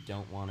that you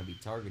don't want to be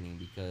targeting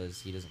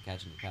because he doesn't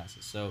catch any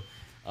passes. So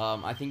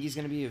I think he's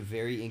going to be a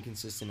very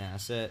inconsistent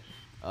asset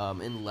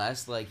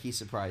unless he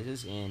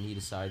surprises and he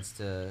decides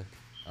to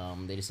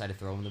they decide to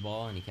throw him the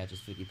ball and he catches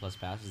 50-plus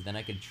passes. Then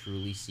I could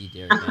truly see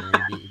Derrick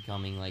Henry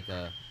becoming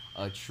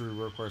a true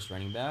workhorse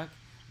running back.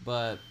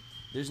 But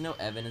there's no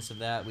evidence of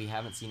that. We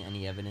haven't seen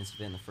any evidence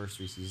of it in the first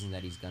 3 seasons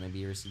that he's going to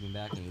be a receiving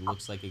back, and he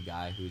looks like a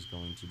guy who's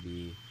going to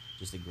be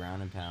just a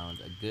ground and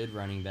pound, a good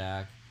running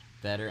back,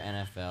 better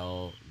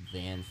NFL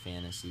than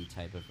fantasy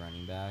type of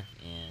running back.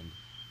 And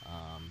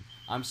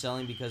I'm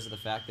selling because of the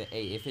fact that,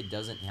 hey, if it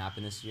doesn't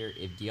happen this year,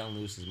 if Dion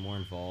Lewis is more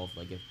involved,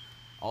 if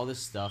all this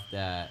stuff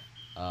that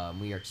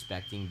we are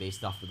expecting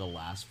based off of the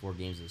last 4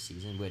 games of the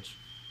season, which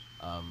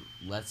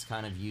let's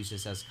kind of use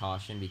this as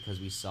caution because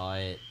we saw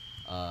it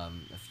a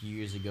few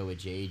years ago with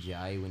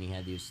J.J. when he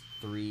had these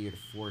 3 or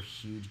 4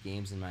 huge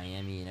games in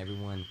Miami and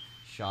everyone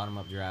shot him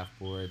up draft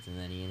boards and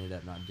then he ended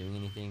up not doing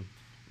anything.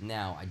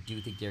 Now, I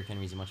do think Derrick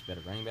Henry is a much better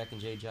running back than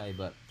J.J.,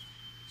 but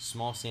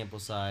small sample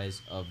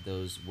size of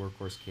those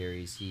workhorse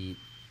carries.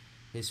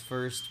 His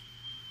first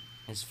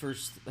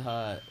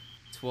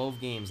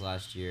 12 games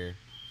last year,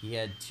 he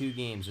had 2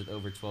 games with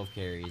over 12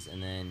 carries,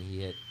 and then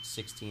he hit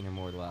 16 or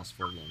more the last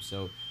 4 games.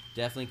 So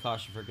definitely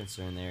caution for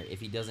concern there.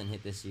 If he doesn't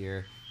hit this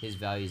year, his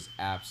value is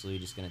absolutely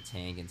just going to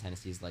tank, and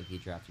Tennessee is likely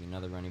drafting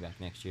another running back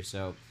next year.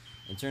 So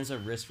in terms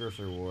of risk versus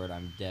reward,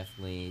 I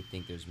definitely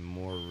think there's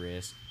more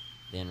risk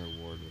than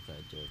reward with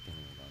Derrick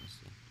Henry,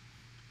 honestly.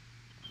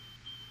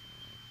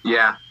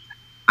 Yeah,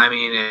 I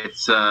mean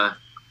it's a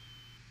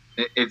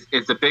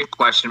big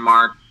question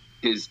mark.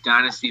 His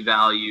dynasty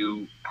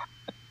value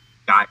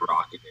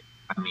skyrocketed.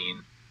 I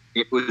mean,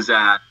 it was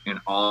at an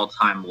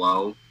all-time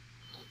low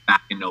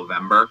back in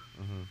November,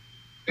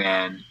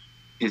 and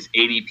his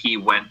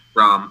ADP went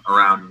from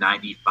around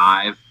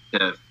 95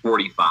 to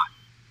 45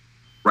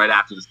 right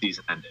after the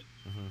season ended,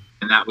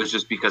 and that was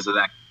just because of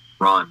that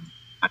run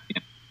at the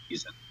end of the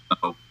season.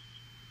 So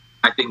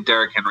I think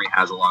Derrick Henry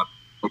has a lot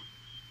of, I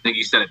think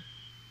you said it,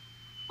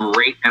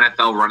 great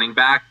NFL running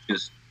back,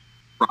 just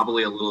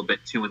probably a little bit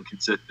too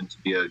inconsistent to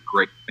be a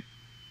great pick.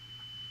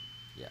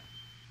 Yeah,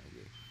 I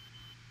agree.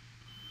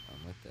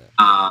 I'm with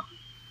that.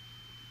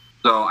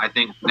 So I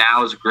think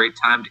now is a great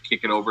time to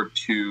kick it over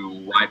to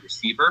wide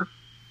receiver.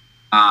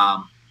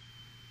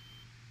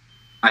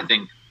 I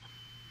think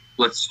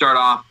let's start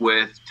off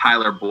with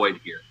Tyler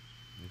Boyd here.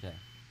 Okay.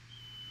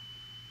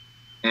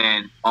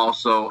 And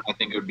also, I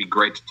think it would be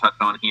great to touch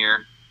on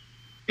here.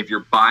 If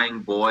you're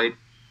buying Boyd,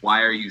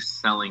 why are you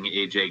selling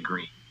AJ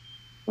Green?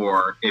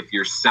 Or if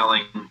you're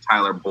selling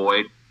Tyler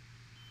Boyd,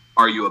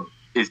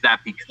 is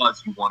that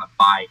because you want to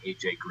buy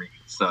AJ Green?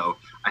 So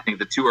I think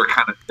the two are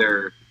kind of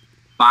their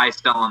buy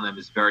sell on them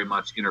is very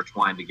much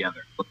intertwined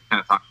together. Let's kind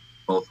of talk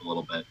both a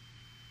little bit.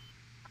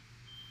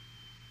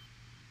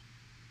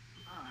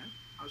 All right,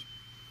 I was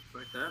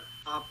like that.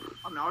 I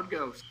would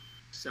go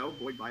sell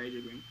Boyd, buy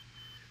AJ Green.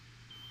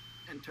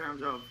 In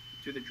terms of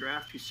through the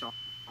draft, you saw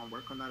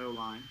work on that O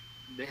line.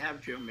 They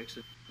have Joe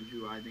Mixon,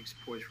 who I think is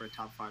poised for a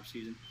top 5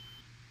 season.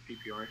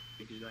 PPR. I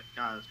think he's that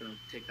guy that's going to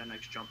take that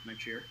next jump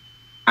next year.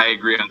 I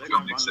agree on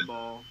Joe Mixon.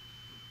 Run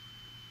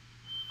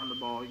the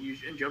ball.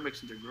 And Joe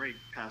Mixon's a great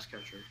pass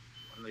catcher.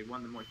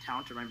 One of the more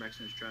talented running backs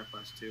in his draft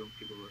class, too.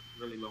 People were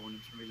really low on him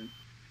for some reason.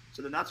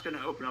 So then that's going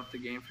to open up the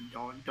game for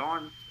Dawn.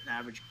 Dawn, an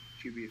average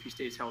QB, if he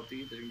stays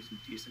healthy, there's going to be some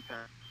decent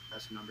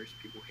passing numbers.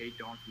 People hate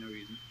Dawn for no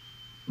reason.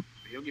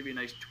 But he'll give you a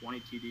nice 20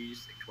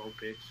 TDs, like 12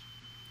 picks,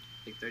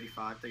 like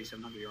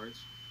 3,700 yards.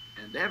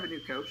 And they have a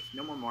new coach,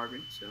 no more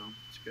Marvin, so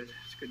it's good.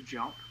 It's a good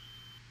jump.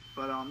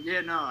 But I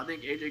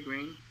think AJ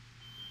Green,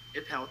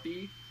 if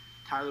healthy,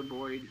 Tyler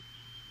Boyd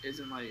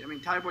isn't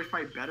Tyler Boyd's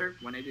probably better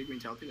when AJ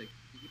Green's healthy. Like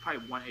you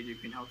probably want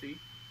AJ Green healthy,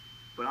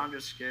 but I'm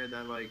just scared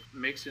that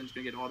Mixon's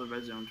gonna get all the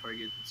red zone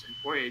targets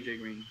or AJ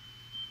Green,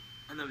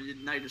 and then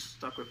now you're just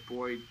stuck with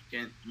Boyd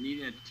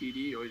needing a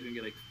TD, or he's gonna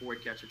get 4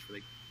 catches for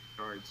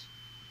yards.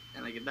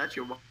 And if that's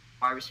your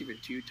wide receiver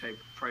 2 type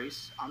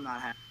price, I'm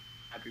not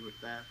happy with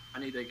that.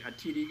 I need a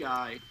TD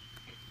guy,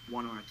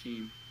 one on a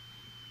team,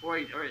 or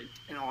an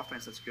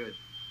offense that's good.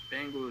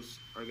 Bengals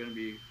are going to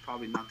be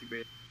probably not the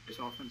greatest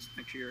offense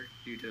next year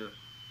due to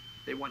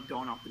they want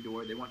Dawn off the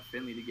door. They want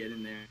Finley to get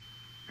in there.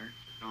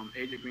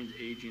 AJ Green's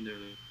aging. They're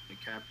the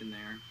captain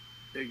there.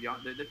 They're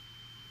young. They're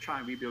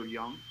trying to rebuild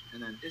young.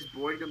 And then is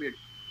Boyd going to be a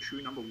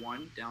true number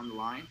 1 down the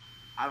line?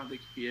 I don't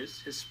think he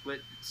is. His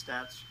split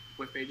stats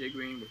with AJ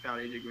Green, without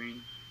AJ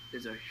Green,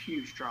 there's a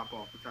huge drop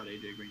off without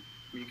AJ Green.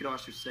 You could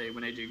also say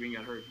when AJ Green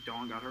got hurt,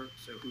 Dawn got hurt.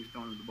 So who's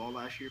throwing the ball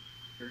last year?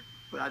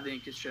 But I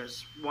think it's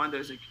just one of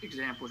those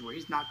examples where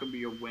he's not going to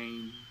be a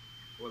Wayne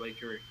or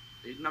your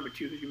number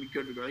 2 who's going to be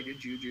good like a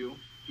Juju.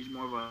 He's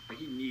more of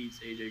he needs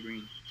AJ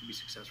Green to be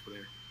successful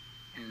there.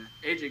 And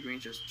AJ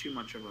Green's just too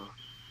much of a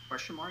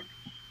question mark.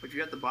 But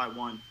you have to buy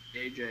one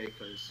AJ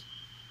because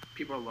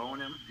people are low on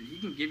him, and he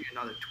can give you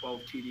another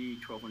 12 TD,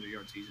 1,200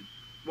 yard season.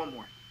 One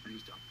more, and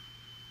he's done.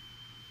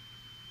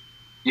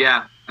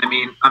 Yeah,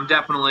 I'm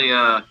definitely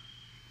a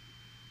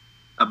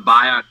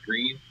buy on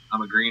Green.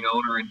 I'm a Green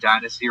owner in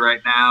Dynasty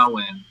right now,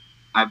 and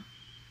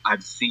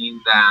I've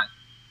seen that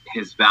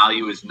his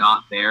value is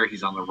not there.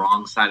 He's on the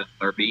wrong side of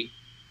 30.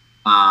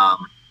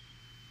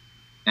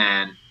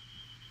 And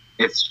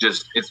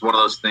it's one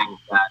of those things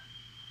that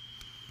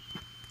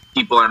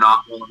people are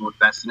not willing to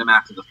invest in him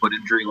after the foot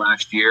injury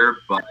last year.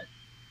 But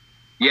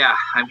yeah,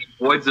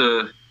 Boyd's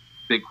a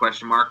big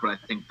question mark, but I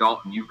think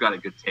Dalton, you've got a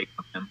good take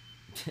on him.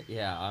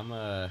 Yeah,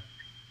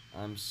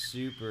 I'm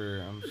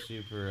super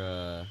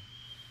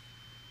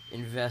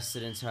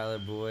invested in Tyler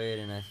Boyd,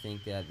 and I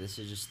think that this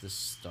is just the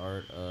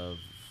start of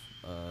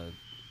a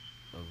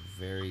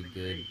very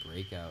good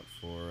breakout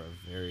for a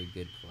very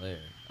good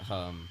player.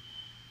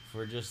 If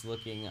we're just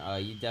looking,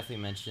 you definitely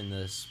mentioned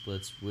the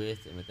splits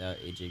with and without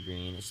AJ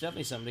Green. It's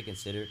definitely something to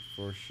consider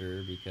for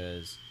sure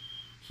because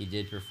he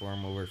did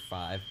perform over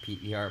 5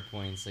 PPR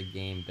points a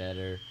game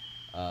better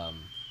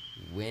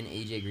when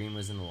AJ Green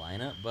was in the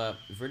lineup. But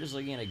if we're just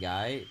looking at a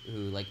guy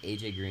who, like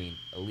AJ Green,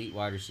 elite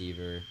wide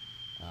receiver,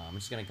 I'm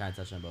just going to kind of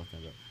touch on both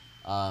of them.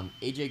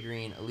 AJ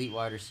Green, elite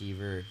wide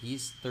receiver.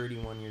 He's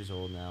 31 years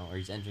old now, or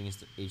he's entering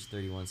his age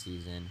 31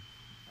 season.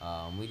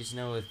 We just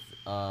know with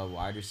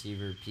wide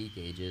receiver peak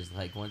ages,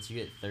 once you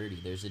hit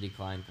 30, there's a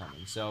decline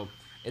coming. So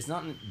it's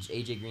not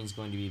AJ Green's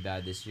going to be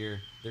bad this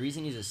year. The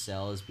reason he's a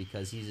sell is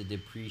because he's a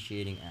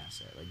depreciating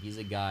asset. He's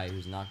a guy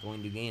who's not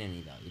going to gain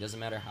any value. It doesn't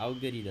matter how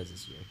good he does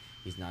this year.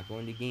 He's not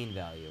going to gain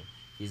value.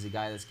 He's a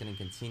guy that's going to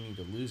continue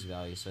to lose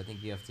value. So I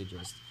think you have to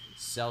just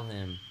sell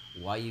him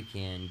while you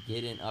can,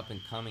 get an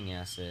up-and-coming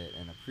asset,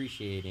 an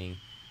appreciating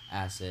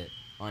asset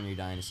on your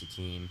dynasty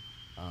team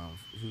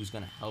who's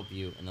going to help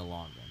you in the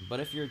long run. But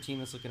if you're a team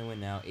that's looking to win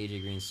now,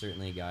 AJ Green's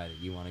certainly a guy that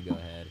you want to go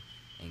ahead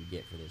and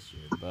get for this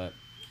year. But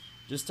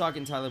just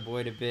talking Tyler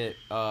Boyd a bit,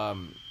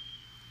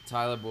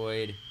 Tyler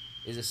Boyd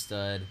is a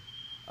stud.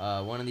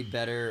 One of the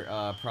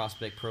better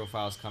prospect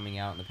profiles coming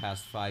out in the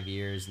past 5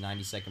 years,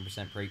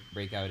 92nd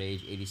breakout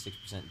age,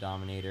 86%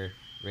 dominator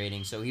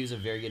rating. So he was a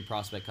very good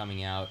prospect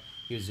coming out.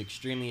 He was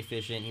extremely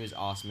efficient. He was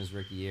awesome his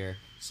rookie year.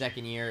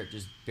 Second year,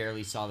 just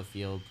barely saw the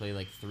field,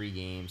 played 3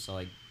 games,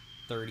 saw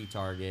 30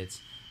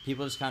 targets.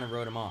 People just kind of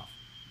wrote him off.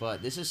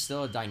 But this is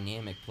still a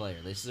dynamic player.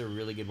 This is a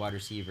really good wide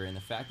receiver. And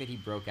the fact that he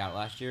broke out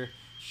last year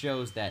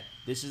shows that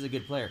this is a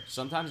good player.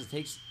 Sometimes it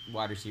takes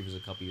wide receivers a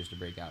couple years to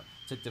break out.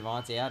 It took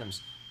Devontae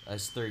Adams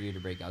his 3rd year to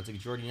break out. It took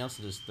Jordy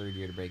Nelson his 3rd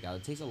year to break out.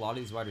 It takes a lot of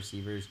these wide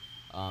receivers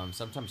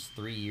sometimes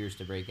 3 years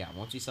to break out.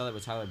 Once we saw that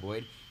with Tyler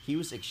Boyd, he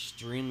was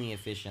extremely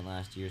efficient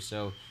last year.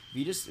 So if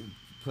you just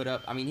put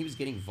up, I mean, he was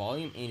getting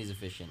volume and he's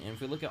efficient. And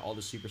if we look at all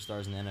the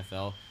superstars in the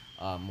NFL,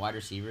 wide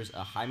receivers,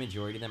 a high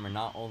majority of them are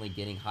not only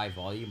getting high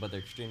volume, but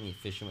they're extremely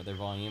efficient with their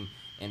volume.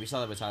 And we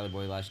saw that with Tyler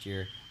Boyd last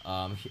year.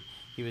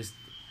 He was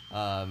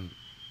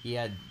he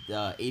had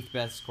 8th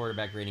best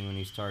quarterback rating when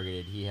he was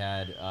targeted. He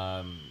had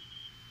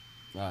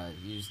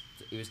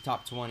he was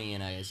top 20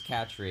 in his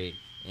catch rate,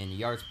 in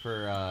yards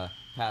per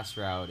pass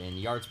route, and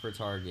yards per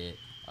target.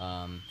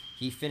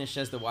 He finished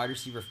as the wide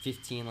receiver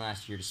 15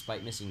 last year,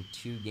 despite missing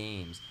 2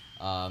 games.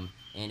 And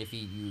if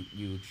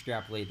you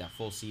extrapolate that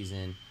full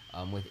season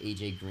with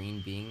AJ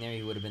Green being there,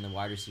 he would have been the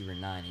wide receiver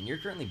 9. And you're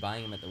currently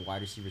buying him at the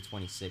wide receiver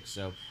 26.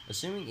 So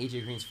assuming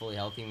AJ Green's fully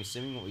healthy, and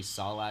assuming what we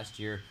saw last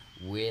year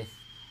with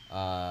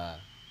Tyler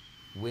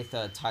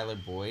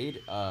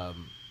Boyd,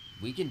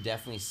 we can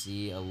definitely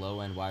see a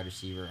low-end wide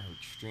receiver, an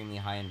extremely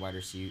high-end wide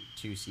receiver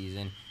 2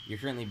 season. You're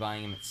currently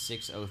buying him at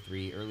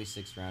 603, early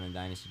 6th round in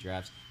Dynasty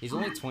drafts. He's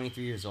only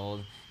 23 years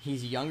old.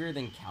 He's younger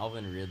than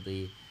Calvin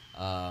Ridley.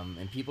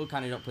 And people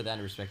kind of don't put that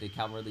into perspective.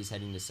 Calvin Ridley's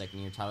heading into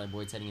 2nd year. Tyler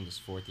Boyd's heading into his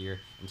 4th year.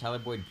 And Tyler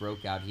Boyd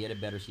broke out. He had a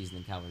better season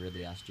than Calvin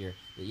Ridley last year.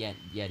 But yet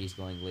he's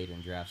going later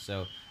in drafts.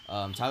 So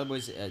Tyler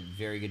Boyd's a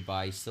very good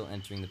buy. He's still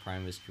entering the prime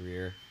of his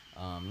career.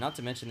 Not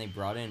to mention they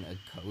brought in a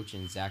coach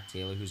in Zach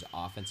Taylor who's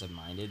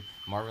offensive-minded.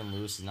 Marvin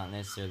Lewis is not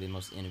necessarily the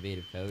most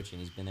innovative coach, and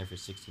he's been there for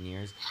 16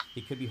 years.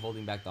 He could be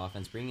holding back the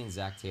offense. Bringing in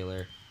Zach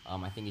Taylor,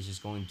 I think is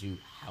just going to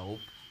help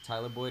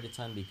Tyler Boyd a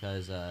ton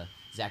because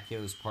Zach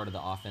Taylor was part of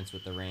the offense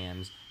with the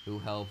Rams, who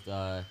helped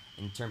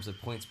in terms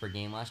of points per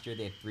game last year.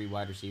 They had 3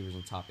 wide receivers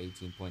in top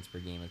 18 points per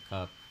game with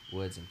Kupp,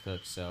 Woods, and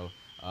Cook. So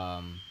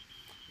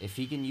if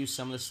he can use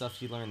some of the stuff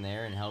he learned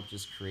there and help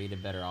just create a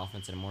better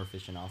offense and a more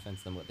efficient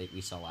offense than what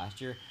we saw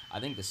last year, I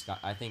think we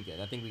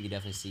could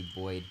definitely see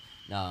Boyd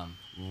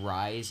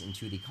rise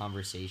into the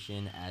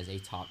conversation as a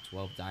top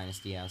 12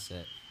 dynasty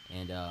asset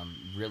and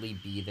really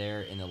be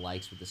there in the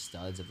likes with the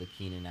studs of the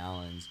Keenan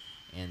Allens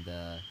and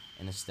the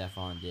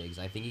Stephon Diggs.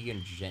 I think he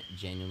can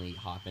genuinely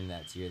hop into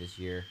that tier this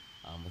year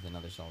with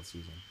another solid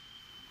season.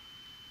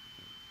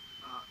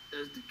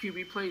 Does the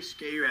QB play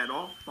scare you at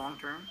all long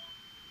term?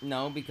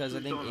 No, because I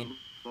think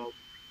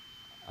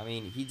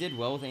he did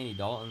well with Andy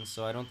Dalton,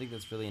 so I don't think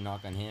that's really a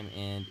knock on him.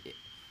 And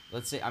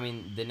let's say,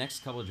 the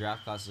next couple of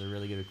draft classes are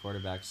really good at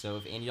quarterbacks. So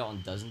if Andy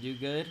Dalton doesn't do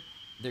good,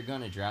 they're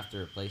going to draft a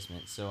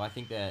replacement. So I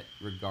think that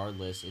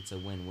regardless, it's a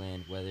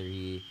win-win whether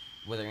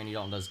Andy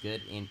Dalton does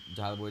good and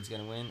Tyler Boyd's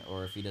going to win,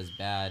 or if he does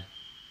bad,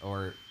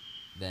 or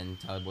then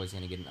Tyler Boyd's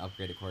going to get an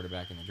upgraded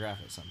quarterback in the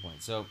draft at some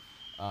point. So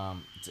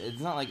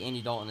it's not like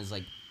Andy Dalton is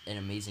like an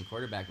amazing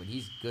quarterback, but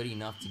he's good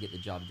enough to get the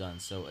job done.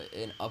 So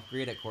an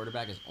upgrade at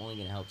quarterback is only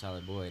going to help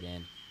Tyler Boyd,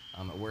 and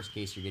at worst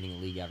case, you're getting a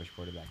league average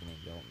quarterback in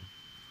Andy Dalton.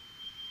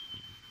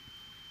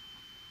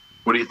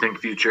 What do you think,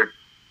 future?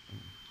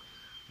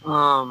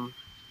 Tyler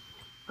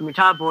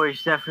Boyd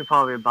is definitely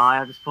probably a buy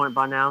at this point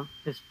by now.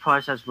 His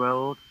price has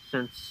rolled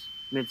since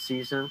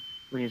mid-season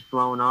when he's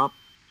blown up.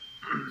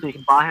 So you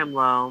can buy him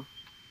low,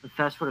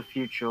 invest for the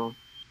future.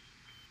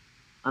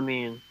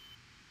 QB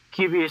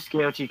is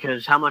scary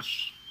because how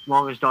much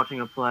longer is Dalton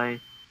going to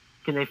play?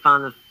 Can they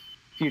find the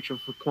future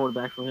for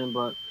quarterback for him?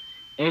 But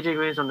AJ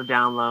Green's on the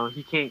down low.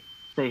 He can't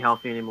stay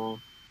healthy anymore.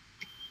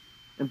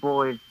 And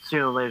Boyd,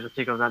 sooner or later, will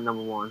take over that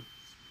number 1.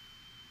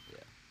 Yeah,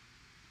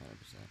 100%.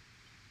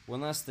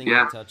 One last thing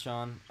to touch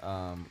on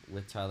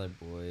with Tyler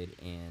Boyd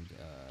and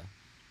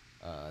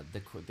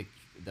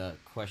the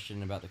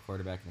question about the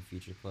quarterback in the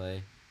future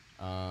play.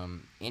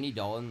 Andy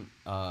Dalton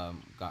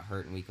got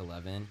hurt in Week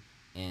 11,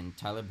 and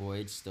Tyler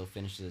Boyd still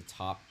finished as a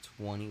top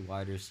 20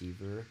 wide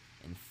receiver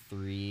in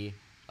 3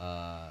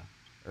 of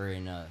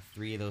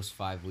those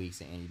 5 weeks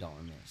that Andy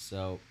Dalton missed.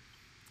 So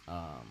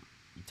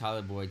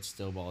Tyler Boyd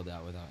still balled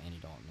out without Andy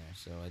Dalton there.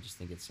 So I just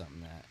think it's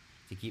something that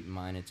to keep in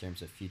mind in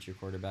terms of future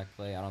quarterback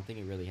play. I don't think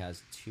it really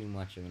has too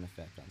much of an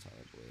effect on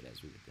Tyler Boyd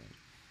as we would think.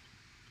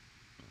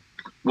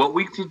 What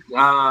week did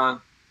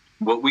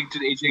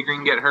AJ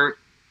Green get hurt?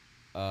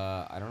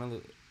 I don't know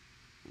the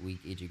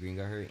week AJ Green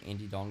got hurt.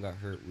 Andy Dalton got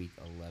hurt week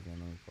 11. Let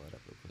me pull it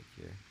up real quick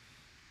here.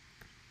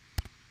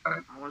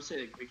 I want to say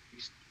like week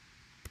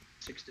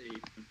 6 to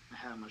 8. I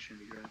have much in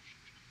the draft.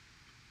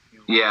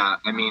 Yeah,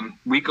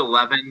 week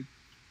 11.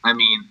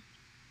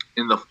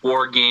 In the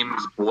 4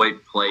 games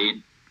Boyd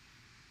played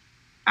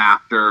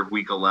after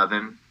week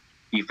 11,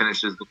 he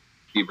finishes the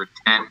receiver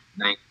 10,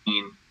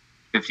 19,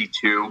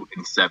 52,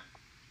 and 7.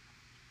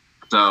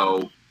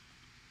 So,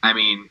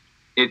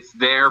 it's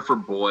there for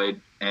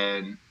Boyd,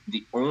 and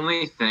the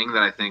only thing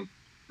that I think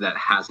that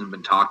hasn't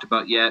been talked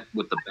about yet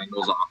with the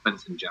Bengals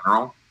offense in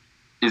general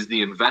is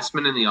the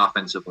investment in the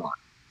offensive line.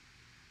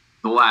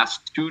 The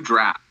last 2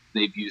 drafts,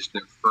 they've used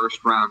their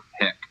first-round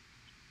pick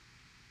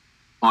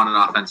on an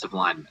offensive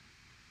lineman.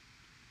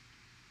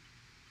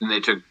 And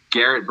they took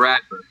Garrett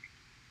Bradbury,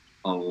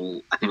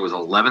 I think it was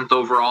 11th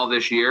overall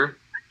this year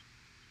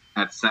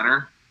at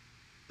center.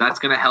 That's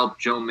going to help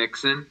Joe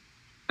Mixon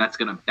that's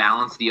going to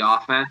balance the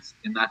offense,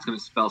 and that's going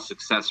to spell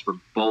success for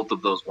both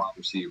of those wide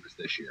receivers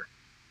this year.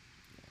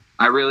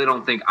 I really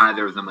don't think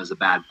either of them is a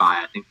bad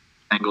buy. I think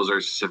Bengals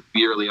are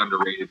severely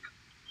underrated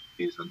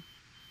this season.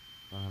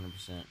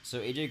 100%. So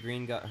AJ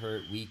Green got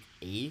hurt week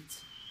 8,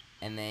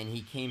 and then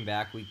he came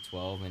back week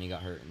 12, and he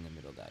got hurt in the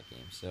middle of that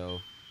game. So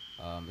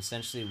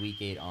essentially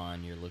week 8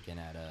 on, you're looking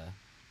at a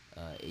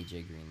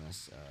AJ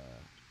Greenless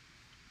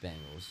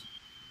Bengals.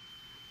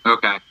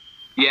 Okay.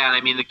 Yeah, and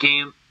I mean the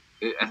game,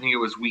 I think it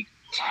was week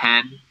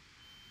 10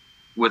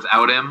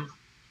 without him.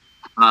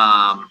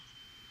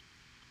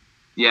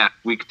 Yeah,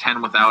 week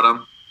 10 without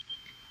him.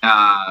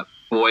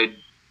 Boyd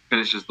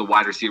finishes the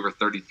wide receiver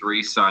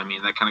 33. So, I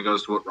mean, that kind of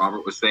goes to what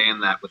Robert was saying,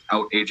 that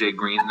without A.J.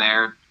 Green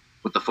there,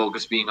 with the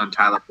focus being on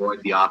Tyler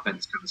Boyd, the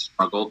offense kind of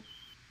struggled.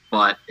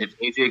 But if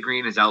A.J.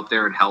 Green is out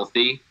there and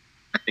healthy,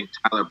 I think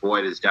Tyler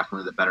Boyd is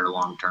definitely the better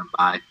long-term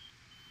buy.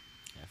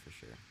 Yeah, for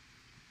sure.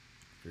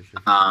 For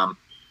sure.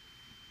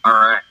 All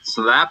right,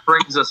 so that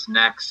brings us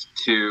next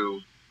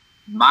to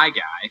my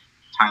guy,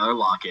 Tyler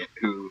Lockett,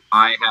 who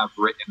I have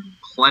written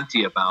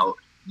plenty about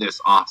this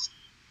offseason.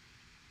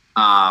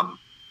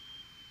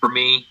 For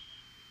me,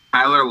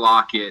 Tyler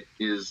Lockett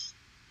is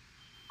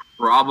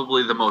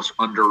probably the most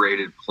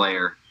underrated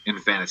player in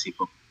fantasy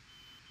football.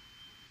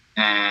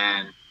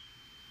 And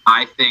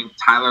I think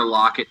Tyler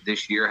Lockett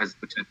this year has the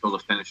potential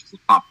to finish as a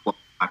top 12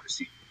 wide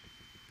receiver.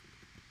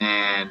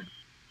 And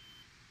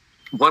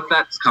what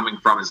that's coming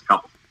from is a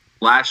couple.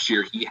 Last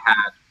year, he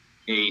had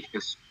a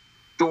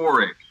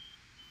historically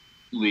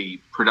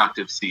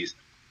productive season.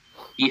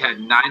 He had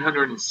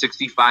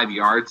 965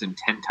 yards and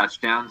 10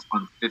 touchdowns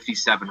on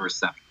 57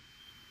 receptions.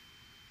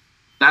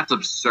 That's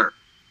absurd.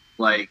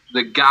 Like,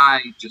 the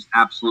guy just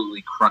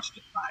absolutely crushed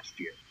it last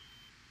year.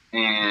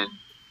 And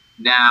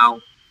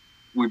now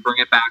we bring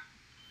it back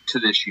to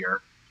this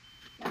year.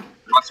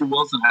 Russell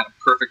Wilson had a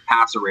perfect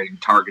passer rating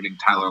targeting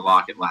Tyler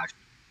Lockett last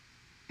year.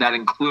 That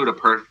included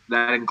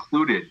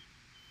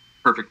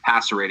perfect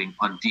passer rating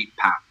on deep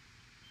pass.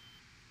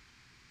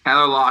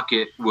 Tyler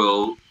Lockett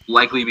will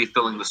likely be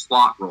filling the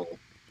slot role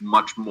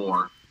much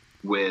more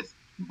with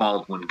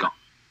Baldwin gone.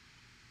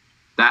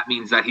 That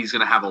means that he's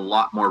going to have a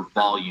lot more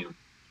volume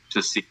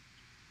to see.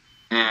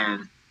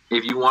 And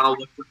if you want to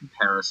look for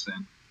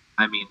comparison,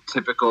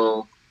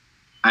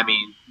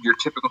 your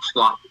typical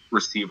slot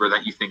receiver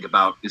that you think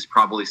about is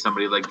probably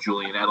somebody like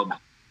Julian Edelman,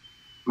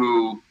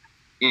 who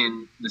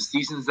in the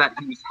seasons that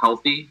he was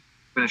healthy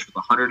finished with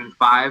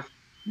 105,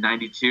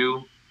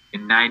 92,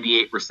 and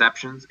 98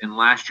 receptions. And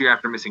last year,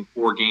 after missing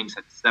 4 games,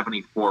 had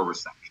 74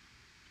 receptions.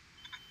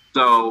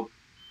 So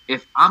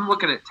if I'm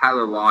looking at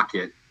Tyler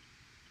Lockett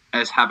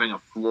as having a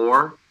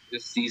floor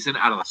this season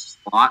out of the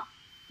slot,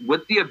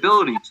 with the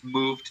ability to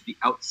move to the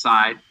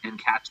outside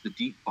and catch the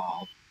deep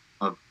ball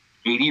of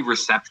 80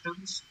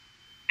 receptions,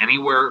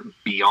 anywhere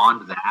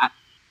beyond that,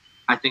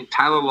 I think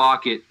Tyler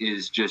Lockett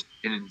is just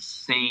an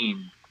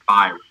insane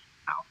buy right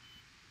now,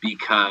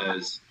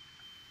 because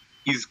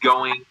he's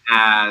going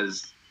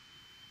as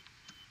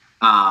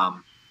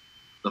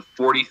the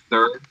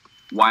 43rd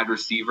wide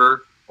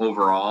receiver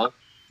overall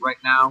right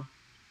now.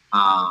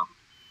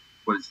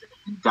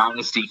 In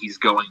Dynasty, he's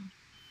going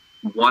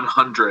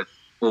 100th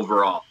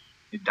overall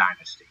in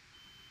Dynasty.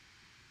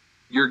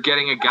 You're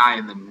getting a guy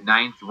in the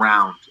 9th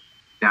round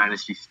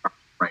Dynasty start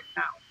right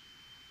now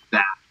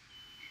that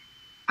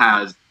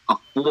has a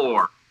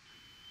floor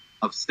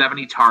of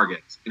 70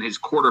 targets, and his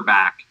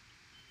quarterback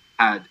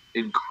had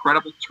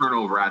incredible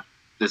turnover at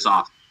this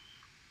offseason.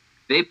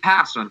 They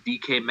passed on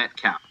DK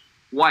Metcalf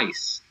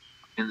twice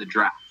in the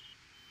draft,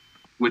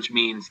 which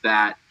means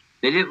that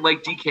they didn't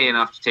like DK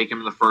enough to take him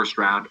in the first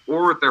round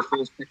or with their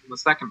first pick in the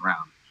second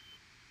round.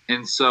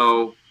 And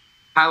so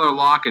Tyler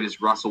Lockett is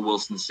Russell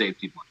Wilson's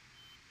safety blanket.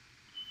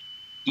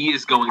 He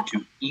is going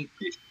to eat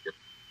this year.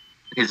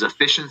 His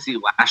efficiency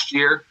last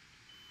year,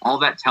 all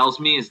that tells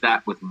me is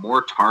that with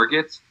more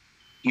targets,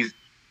 he's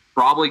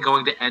probably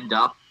going to end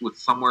up with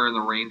somewhere in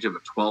the range of a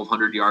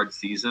 1,200-yard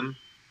season.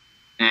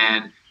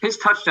 And his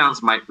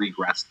touchdowns might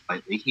regress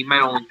slightly. He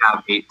might only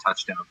have 8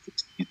 touchdowns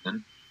this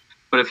season.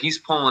 But if he's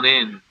pulling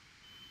in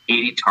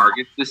 80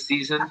 targets this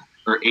season,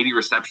 or 80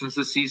 receptions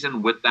this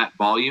season with that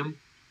volume,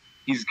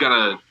 he's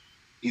gonna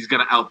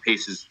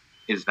outpace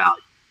his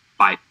value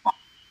by far.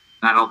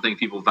 And I don't think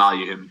people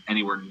value him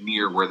anywhere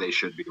near where they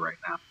should be right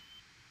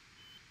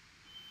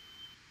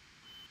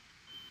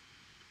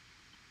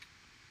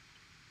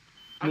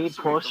now. Me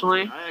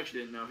personally, I actually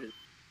didn't know his.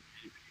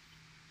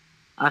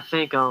 I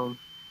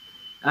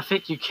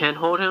think you can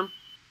hold him,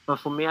 but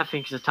for me, I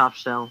think he's a top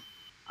sell.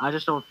 I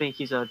just don't think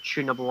he's a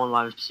true number 1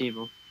 wide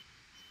receiver.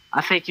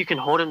 I think you can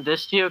hold him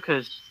this year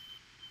because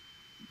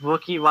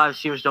rookie wide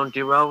receivers don't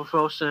do well with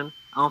Wilson.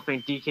 I don't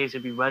think DK's going to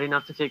be ready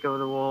enough to take over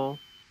the role.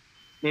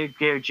 Maybe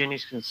Gary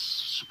Jennings can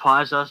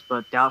surprise us,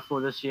 but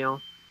doubtful this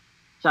year.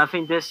 So I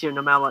think this year,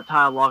 no matter what,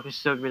 Tyler Lockett is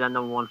still going to be that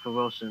number 1 for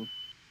Wilson.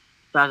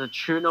 But as a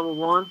true number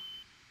 1,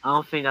 I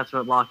don't think that's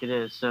what Lockett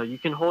is. So you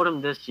can hold him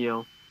this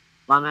year.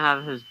 Let him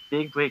have his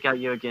big breakout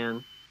year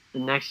again. The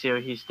next year,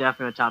 he's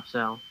definitely a top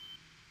sell.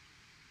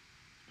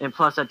 And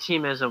plus, that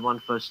team is a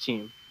run-first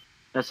team.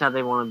 That's how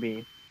they want to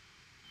be.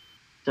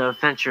 So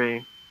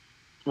eventually,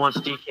 once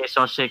DK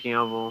starts taking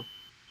over,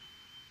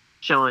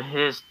 showing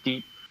his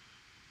deep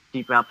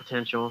route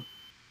potential,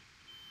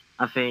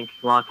 I think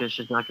Lockett's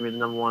just not going to be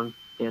the number one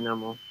there no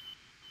more.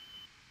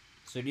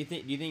 So do you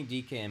think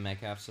DK and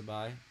Metcalf's a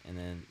buy,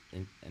 and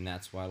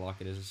that's why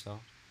Lockett is a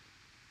sell?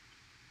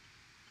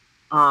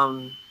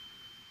 I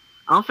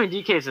don't think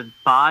DK is a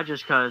buy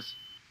just because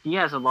he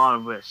has a lot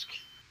of risk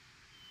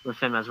with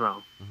him as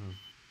well. Mm-hmm.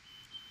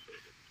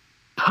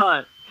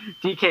 But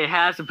DK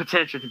has the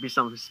potential to be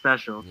something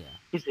special. Yeah.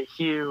 He's a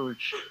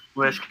huge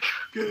risk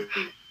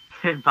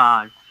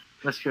buy.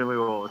 Let's go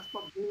reward. That's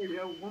my boy,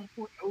 yo.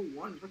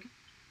 1.01. Look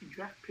at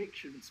draft pick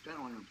should have been spent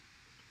on him.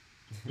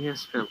 He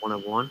has spent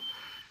 101.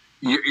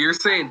 You're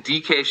saying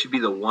DK should be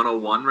the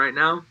 101 right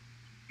now?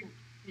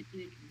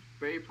 He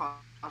very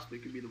possibly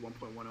could be the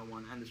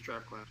 1.101 and this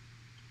draft class.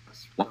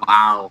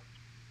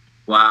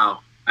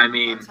 Wow. I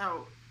mean, that's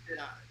how.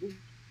 Yeah, these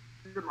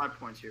are my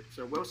points here.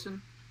 So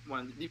Wilson,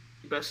 one of the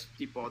best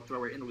deep ball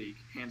thrower in the league,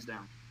 hands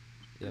down.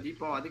 Yep. Deep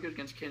ball, I think it was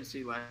against Kansas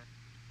City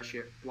last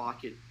year.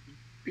 Lockett,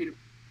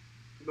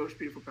 most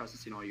beautiful pass I've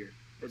seen all year.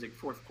 It was like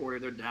fourth quarter,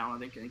 they're down, I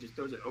think, and he just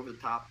throws it over the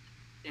top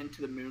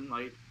into the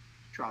moonlight,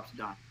 drops a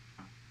dime.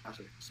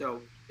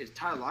 So is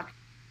Tyler Lockett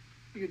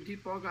a good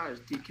deep ball guy, or is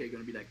DK going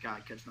to be that guy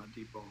catching that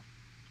deep ball?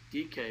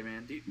 DK,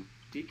 man,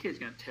 DK is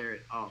going to tear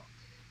it up.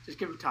 Just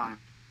give him time.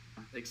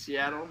 Like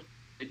Seattle,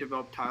 they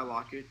developed Tyler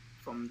Lockett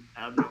from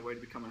out of nowhere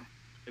to become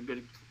a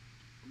good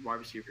wide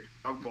receiver.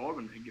 Doug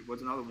Baldwin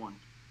was another one.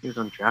 He was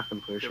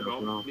undrafted, pretty sure.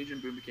 No.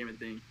 Legion Boom became a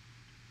thing.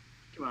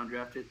 Came out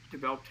undrafted,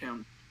 developed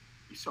him.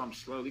 You saw him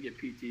slowly get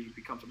PT,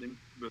 become something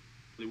really,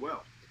 really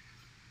well.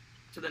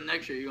 So then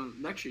next year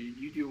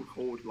you do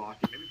hold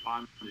Lockett, maybe buy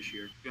him this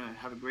year. You're gonna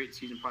have a great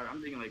season. Probably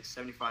I'm thinking like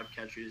 75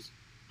 catches,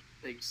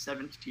 like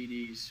 7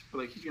 TDs. But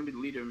like he's gonna be the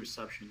leader in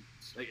receptions,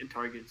 like in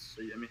targets.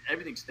 So, I mean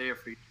everything's there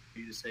for you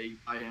to say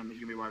I am. He's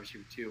gonna be a wide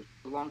receiver too.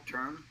 The long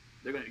term,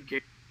 they're gonna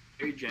get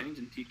Gary Jennings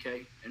and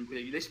TK, and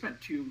they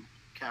spent two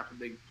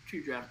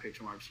draft picks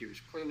on wide receivers.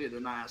 Clearly they're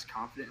not as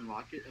confident in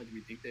Lockett as we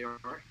think they are.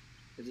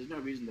 Because there's no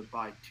reason to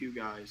buy two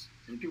guys.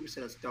 And people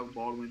say that's Doug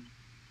Baldwin.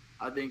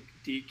 I think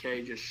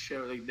DK just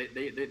showed like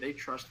they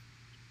trust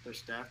their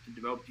staff to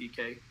develop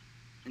DK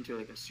into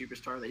like a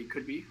superstar that he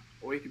could be,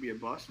 or he could be a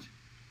bust.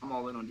 I'm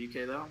all in on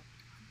DK though.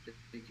 I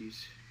think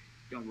he's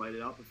gonna light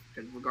it up.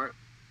 Because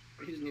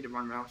he doesn't need to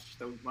run routes,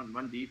 just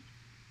run deep.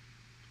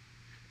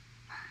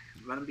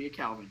 Let him be a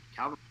Calvin.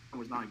 Calvin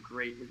was not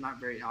great. Was not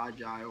very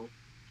agile.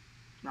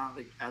 Not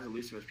like as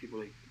elusive as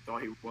people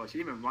thought he was. He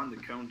didn't even run the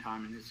cone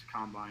time in his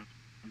combine,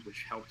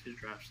 which helped his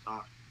draft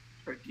stock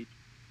for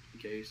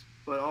DK's.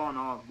 But all in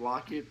all,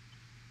 Lockett,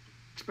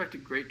 expect a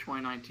great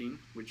 2019,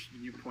 which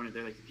you pointed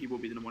there. Like he will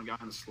be the number one guy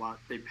in the slot.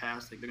 They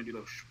pass, like they're gonna do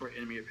those short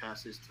intermediate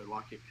passes to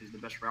Lockett because he's the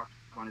best route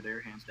runner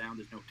there, hands down.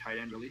 There's no tight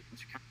end really.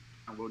 Once you count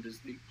Will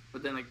Disley.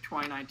 But then like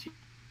 2019,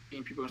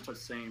 people are gonna start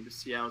saying the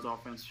Seattle's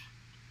offense.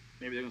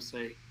 Maybe they're gonna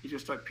say he's gonna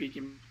start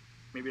peaking.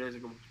 Maybe there's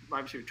like a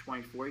wide receiver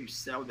 24. You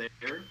sell there,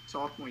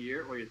 sophomore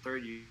year or your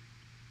third year.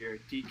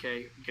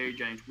 DK, Gary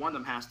Jennings, one of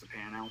them has to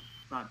pan out.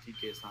 It's not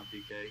DK, it's not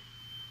DK.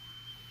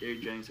 Gary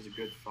Jennings is a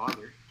good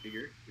father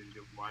figure. He's a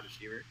good wide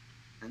receiver.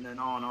 And then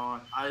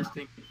on, I just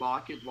think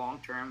Lockett long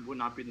term would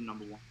not be the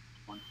number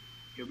one.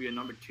 He'll be a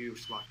number 2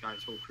 slot guy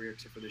his whole career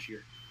except for this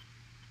year.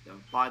 So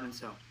buy then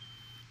sell.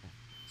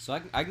 So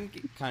I can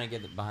kind of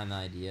get behind the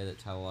idea that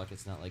Tyler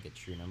Lockett's not like a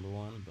true number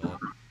 1,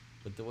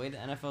 but the way the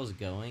NFL is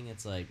going,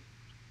 it's like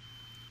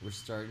we're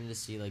starting to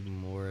see like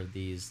more of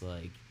these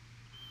like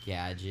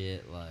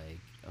gadget, like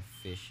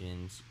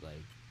efficient,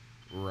 like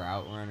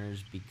route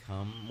runners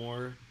become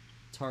more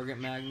target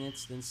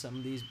magnets than some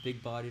of these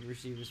big-bodied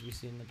receivers we've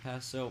seen in the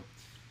past. So,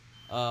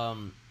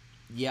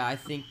 yeah, I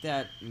think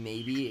that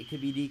maybe it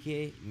could be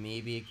DK,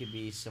 maybe it could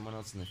be someone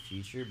else in the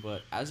future.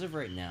 But as of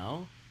right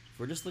now, if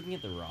we're just looking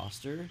at the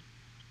roster,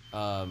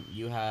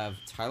 you have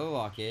Tyler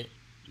Lockett,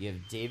 you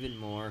have David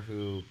Moore,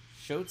 who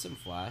showed some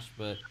flash,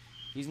 but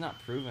he's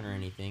not proven or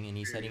anything, and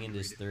he's heading into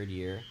his third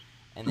year.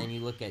 And then you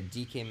look at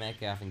DK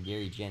Metcalf and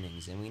Gary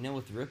Jennings, and we know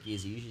with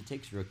rookies, it usually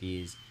takes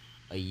rookies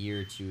a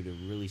year or two to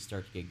really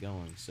start to get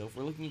going. So if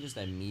we're looking at just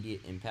that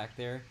immediate impact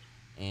there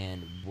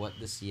and what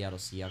the Seattle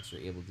Seahawks are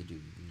able to do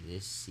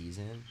this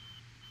season,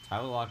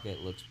 Tyler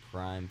Lockett looks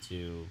primed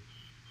to,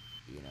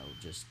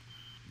 just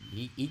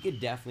he could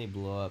definitely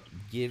blow up.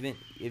 Given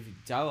if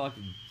Tyler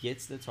Lockett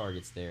gets the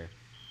targets there,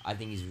 I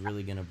think he's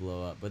really gonna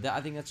blow up. But I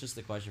think that's just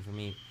the question for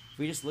me. If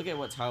we just look at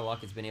what Tyler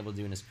Lockett's been able to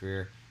do in his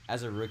career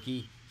as a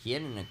rookie, he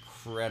had an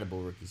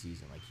incredible rookie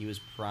season. Like he was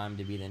primed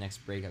to be the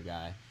next breakout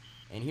guy.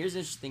 And here's the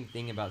interesting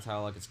thing about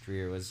Tyler Lockett's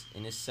career was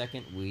in his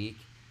second week,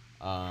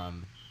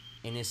 in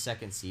his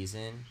second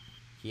season,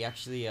 he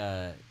actually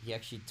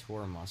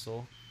tore a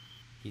muscle.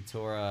 He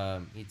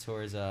tore his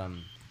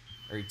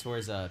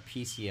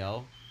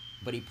PCL,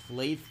 but he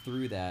played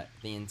through that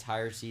the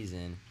entire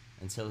season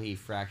until he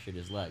fractured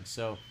his leg.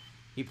 So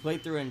he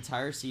played through an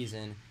entire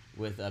season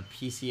with a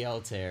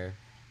PCL tear,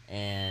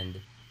 and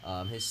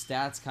His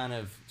stats kind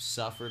of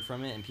suffered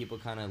from it, and people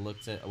kind of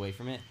looked away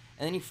from it.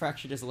 And then he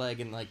fractured his leg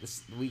in like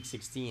this week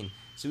 16.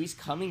 So he's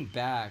coming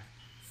back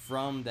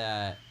from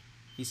that.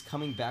 He's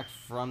coming back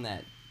from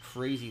that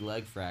crazy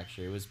leg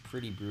fracture. It was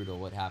pretty brutal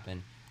what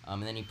happened.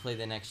 And then he played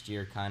the next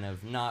year kind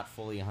of not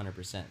fully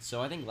 100%.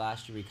 So I think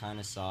last year we kind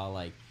of saw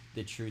like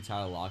the true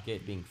Tyler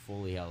Lockett being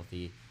fully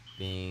healthy,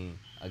 being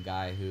a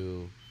guy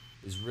who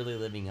is really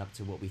living up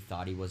to what we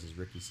thought he was his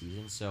rookie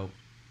season. So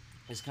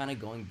it's kind of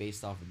going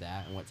based off of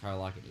that and what Tyler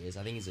Lockett is.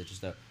 I think he's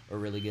just a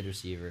really good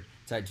receiver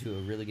tied to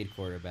a really good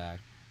quarterback.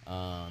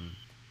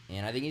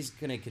 And I think he's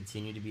going to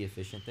continue to be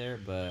efficient there,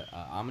 but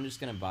I'm just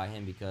going to buy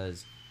him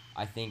because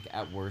I think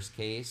at worst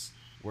case,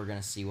 we're going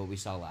to see what we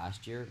saw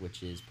last year,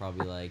 which is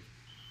probably like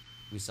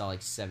we saw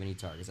like 70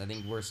 targets. I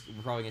think we're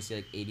probably going to see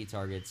like 80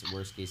 targets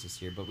worst case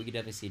this year, but we could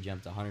definitely see a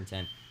jump to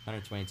 110,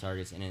 120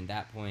 targets. And at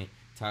that point,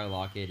 Tyler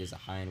Lockett is a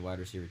high-end wide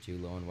receiver 2,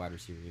 low-end wide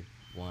receiver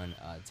 1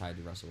 tied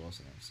to Russell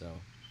Wilson there. So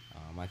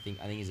I think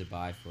he's a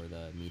buy for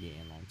the medium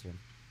and long term.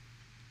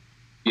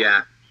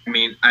 Yeah. I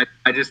mean, I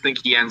just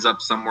think he ends up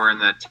somewhere in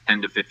that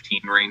 10 to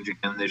 15 range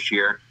again this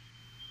year.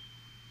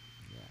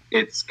 Yeah.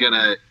 It's going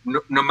to,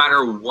 no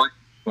matter what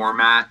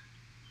format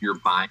you're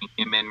buying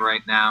him in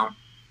right now,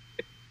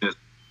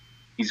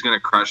 he's going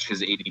to crush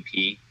his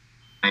ADP.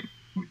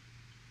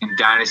 In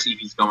Dynasty,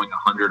 he's going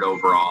 100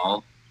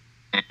 overall.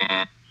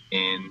 And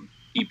in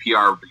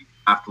PPR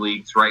redraft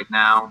leagues right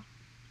now,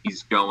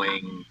 he's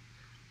going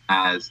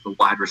as the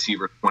wide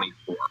receiver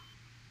 24.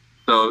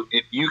 So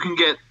if you can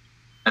get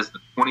as the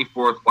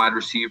 24th wide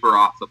receiver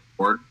off the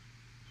board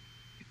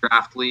in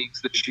draft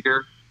leagues this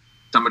year,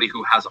 somebody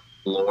who has a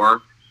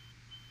floor,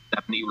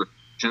 70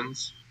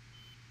 receptions,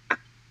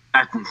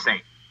 that's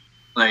insane.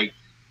 Like,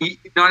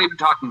 not even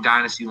talking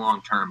dynasty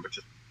long term, but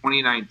just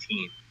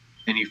 2019,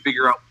 and you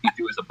figure out what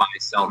you do as a buy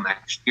sell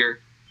next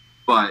year.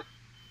 But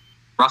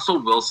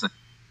Russell Wilson,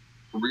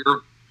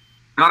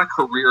 not a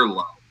career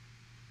low,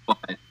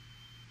 but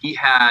he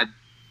had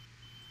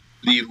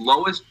the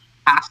lowest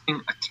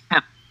passing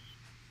attempt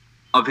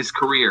of his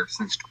career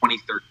since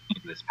 2013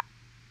 this past.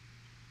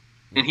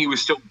 And he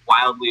was still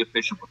wildly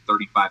efficient with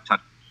 35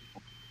 touchdowns.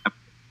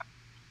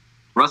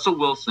 Russell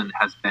Wilson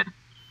has been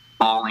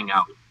balling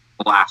out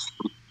the last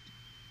 3 years.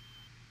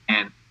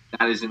 And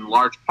that is in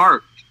large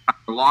part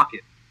Tyler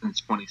Lockett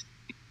since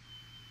 2016,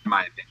 in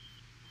my opinion.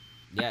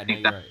 Yeah, no,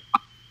 you're right.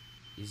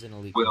 He's an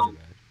elite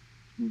quarterback.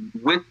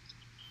 With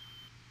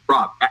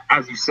Rob,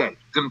 as you said,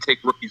 it's going to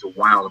take rookies a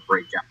while to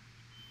break out.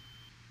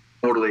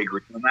 Totally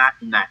agree on that.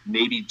 And that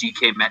maybe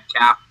DK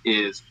Metcalf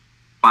is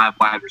 5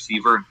 wide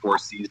receiver in 4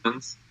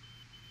 seasons.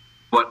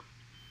 But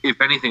if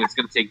anything, it's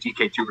going to take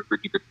DK 2 or 3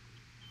 years.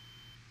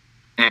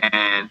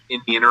 And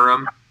in the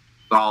interim,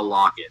 it's all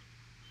Lockett.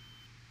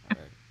 All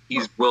right.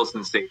 He's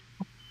Wilson State.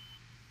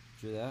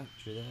 True that.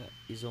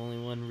 He's the only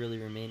one really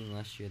remaining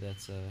last year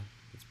that's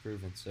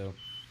proven. So,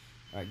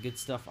 all right, good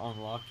stuff on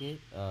Lockett.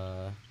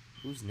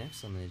 Who's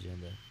next on the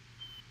agenda?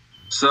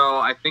 So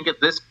I think at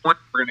this point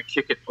we're going to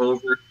kick it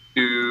over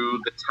to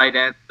the tight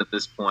end. At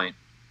this point,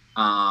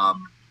 I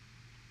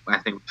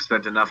think we've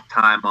spent enough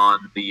time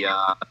on the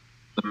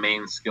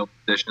main skill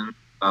position.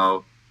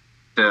 So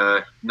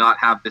to not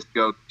have this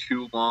go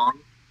too long,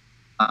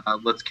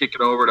 let's kick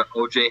it over to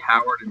OJ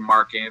Howard and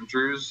Mark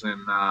Andrews,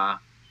 and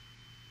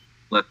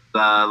let's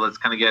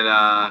kind of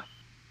get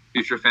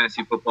future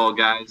fantasy football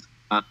guys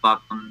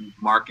thoughts on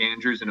Mark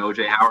Andrews and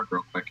OJ Howard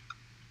real quick.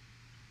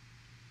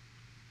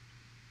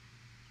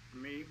 For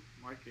me,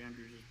 Mark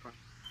Andrews is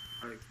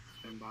probably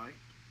stand by,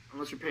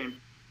 unless you're paying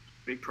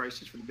big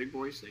prices for the big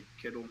boys like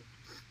Kittle,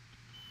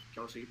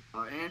 Kelsey.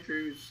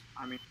 Andrews,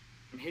 I mean,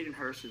 Hayden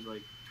Hurst is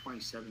like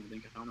 27, I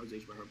think. I don't know his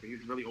age by heart, but he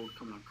was really old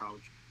coming out of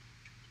college,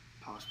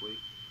 possibly.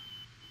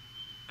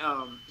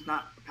 He's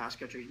not a pass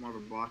catcher; he's more of a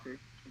blocker.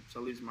 So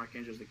it leaves Mark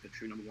Andrews like the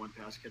true number 1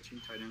 pass catching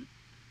tight end,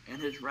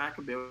 and his rack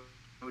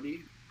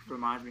ability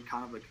reminds me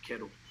kind of like a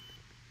Kittle.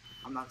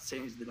 I'm not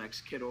saying he's the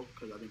next Kittle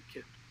because I think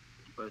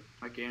but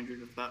Mark Andrews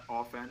with that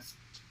offense,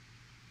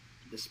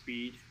 the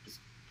speed is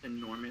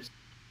enormous.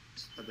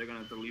 That they're gonna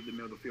have to leave the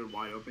middle of the field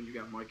wide open. You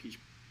got Marquise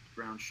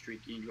Brown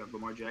streaking. You got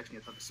Lamar Jackson. You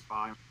have to have a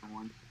spy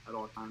on at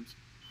all times.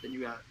 Then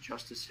you got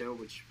Justice Hill,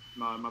 which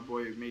my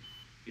boy made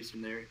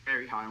some there,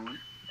 very high on.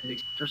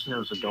 Justin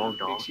Hill's a dog.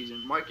 Big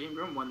season. Mark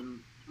Ingram,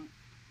 one of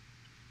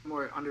the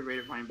more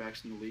underrated running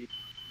backs in the league.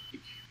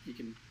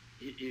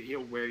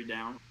 He'll wear you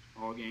down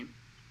all game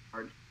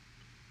hard.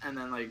 And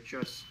then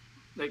just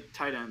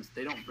tight ends,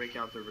 they don't break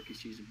out their rookie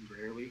season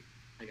rarely.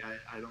 Like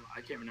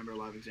I can't remember a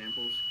lot of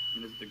examples. I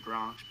mean, there's the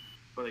Gronk,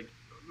 but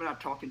we're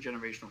not talking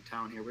generational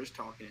talent here. We're just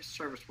talking a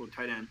serviceable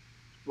tight end,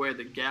 where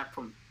the gap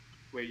from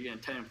where you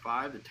get tight end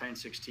 5 to tight end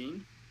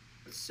 16,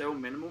 it's so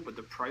minimal, but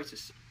the price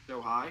is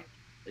so high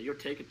that you'll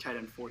take a tight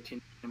end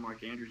 14 and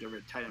Mark Andrews over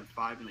a tight end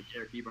 5 and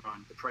Eric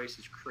Ebron. The price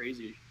is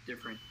crazy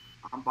different.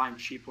 I'm buying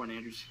cheap on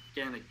Andrews,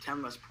 getting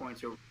 10 less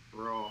points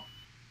overall,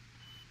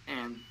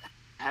 and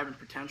having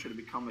potential to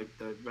become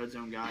the red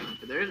zone guy.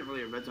 But there isn't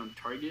really a red zone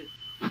target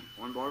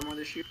on Baltimore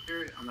this year,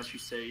 unless you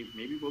say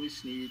maybe Willie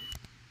Snead,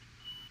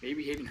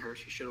 Maybe Hayden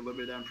Hurst. He showed a little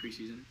bit of that in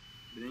preseason,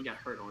 but then he got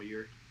hurt all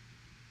year.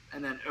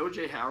 And then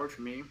OJ Howard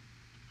for me,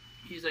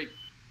 he's like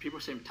people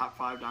say top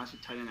 5 dynasty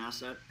tight end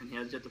asset, and he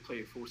has yet to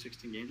play a full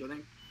 16 games. I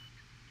think.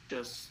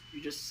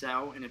 You just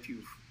sell, and if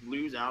you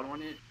lose out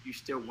on it, you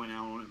still win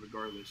out on it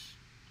regardless.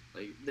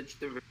 Like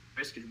the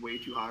risk is way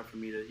too high for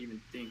me to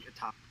even think a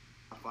top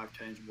 5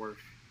 tight end is worth.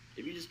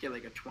 If you just get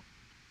like a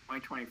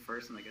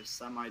 2021st and like a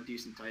semi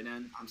decent tight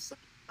end, I'm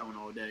selling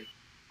all day.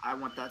 I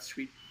want that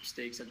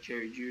sweepstakes at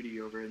Jerry Jeudy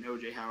over an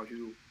OJ Howard,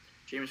 who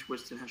Jameis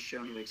Winston has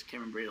shown he likes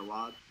Cameron Brate a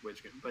lot,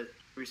 but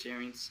Bruce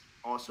Arians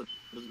also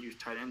doesn't use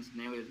tight ends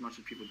nearly as much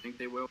as people think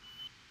they will.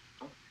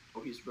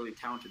 Oh, he's really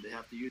talented. They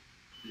have to use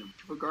him.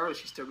 Regardless,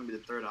 he's still going to be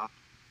the third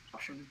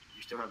option.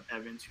 You still have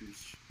Evans,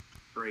 who's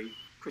great.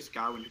 Chris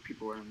Godwin, who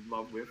people are in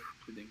love with,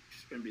 who think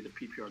is going to be the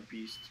PPR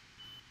beast.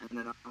 And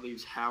then that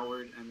leaves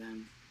Howard, and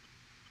then,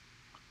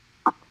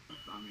 I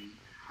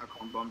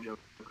call him Bum Joe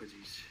because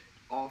he's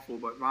awful.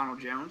 But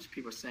Ronald Jones,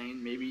 people are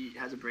saying maybe he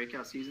has a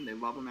breakout season. They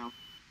love him out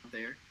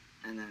there.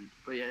 And then,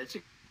 but yeah, it's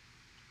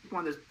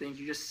one of those things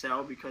you just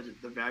sell because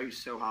the value is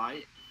so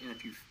high. And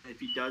if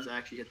he does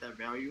actually hit that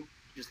value,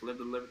 you just live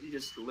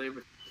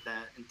with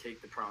that and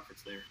take the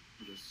profits there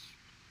and just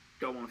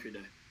go on with your day.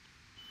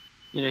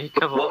 He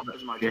covered all the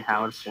OJ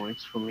Howard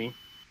points for me.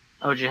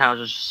 OJ Howard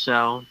just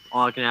sell.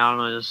 All I can add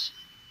on is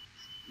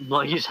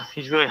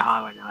he's really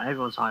high right now.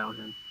 Everyone's high on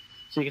him,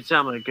 so you can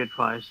sell him at a good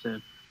price.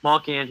 Then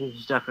Mark Andrews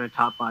is definitely a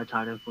top 5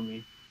 tight end for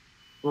me.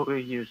 What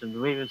we use him. The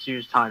Ravens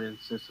use tight end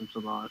systems a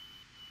lot.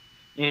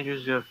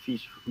 Andrews is gonna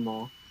feast for them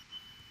all.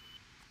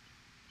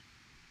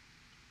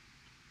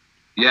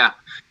 Yeah,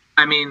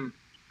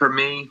 for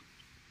me,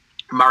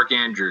 Mark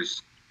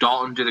Andrews.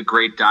 Dalton did a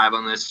great dive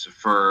on this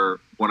for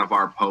one of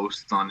our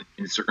posts on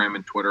Instagram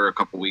and Twitter a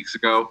couple weeks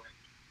ago.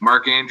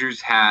 Mark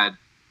Andrews had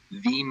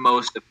the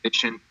most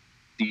efficient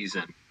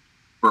season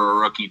for a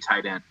rookie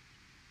tight end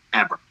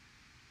ever.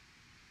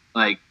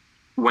 Like,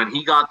 when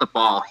he got the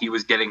ball, he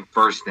was getting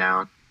first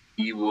down.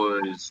 He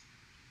was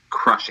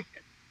crushing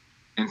it.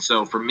 And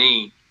so for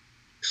me,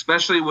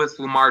 especially with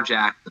Lamar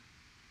Jackson,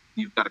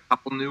 you've got a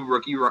couple new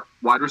rookie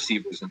wide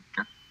receivers in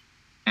there.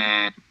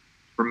 And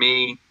for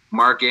me,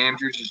 Mark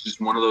Andrews is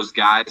just one of those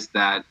guys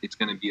that it's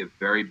going to be a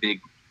very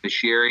big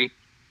beneficiary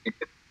if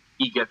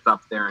he gets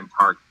up there and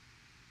target.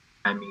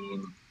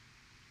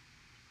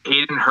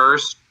 Hayden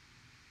Hurst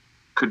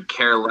could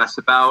care less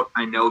about.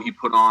 I know he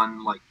put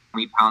on like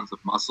 20 pounds of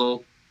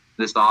muscle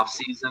this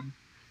offseason,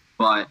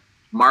 but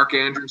Mark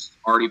Andrews has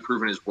already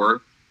proven his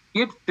worth. He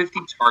had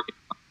 50 targets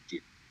last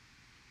year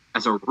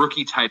as a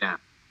rookie tight end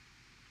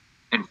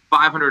and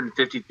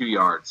 552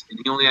 yards, and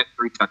he only had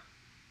 3 touchdowns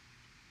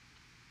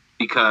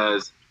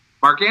because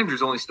Mark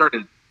Andrews only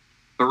started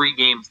 3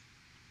 games.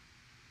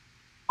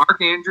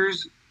 Mark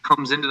Andrews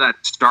comes into that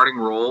starting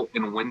role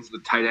and wins the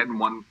tight end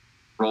 1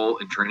 role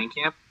in training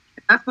camp.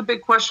 And that's the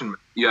big question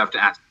you have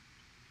to ask.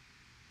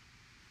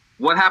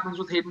 What happens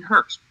with Hayden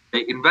Hurst?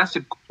 They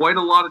invested quite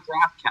a lot of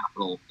draft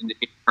capital into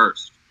Hayden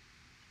Hurst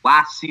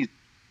last season.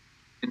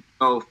 And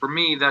so for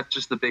me, that's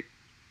just the big.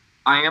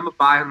 I am a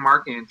buy on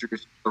Mark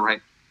Andrews for the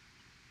right.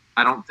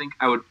 I don't think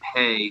I would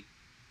pay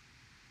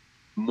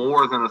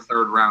more than a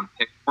 3rd round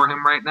pick for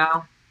him right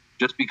now,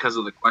 just because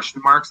of the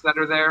question marks that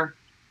are there.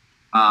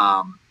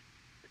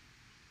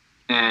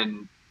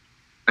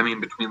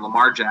 Between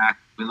Lamar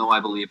Jackson, even though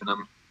I believe in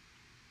him,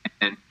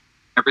 and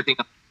everything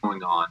else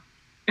going on,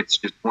 it's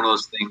just one of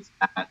those things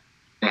that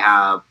they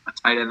have a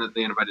tight end that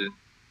they invited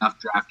enough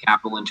draft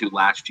capital into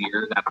last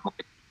year that I'm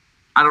like,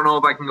 I don't know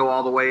if I can go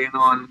all the way in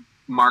on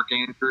Mark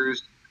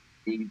Andrews.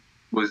 He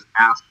was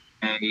asked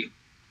to pay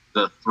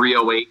the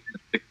 308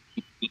 and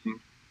 16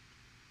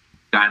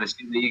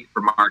 Dynasty League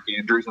for Mark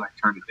Andrews, and I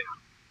turned it down.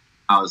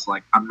 I was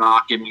like, I'm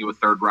not giving you a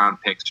 3rd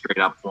round pick straight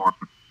up for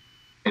him.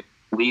 I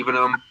believe in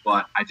him,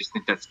 but I just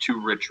think that's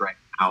too rich right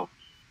now.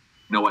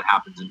 You know what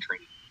happens in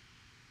training.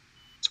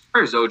 As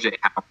far as OJ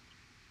Howard,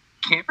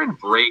 Cameron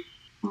Brate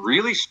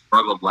really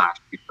struggled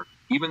last year,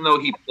 even though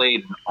he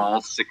played in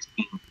all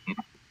 16 games.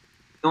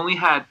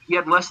 He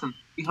had less than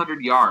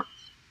 300 yards,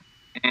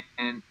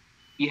 and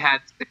he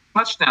had 6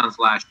 touchdowns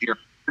last year,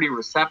 30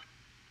 receptions.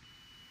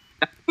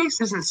 That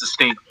pace isn't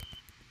sustainable.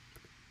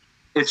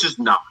 It's just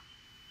not.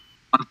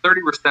 On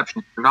 30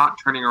 receptions, you're not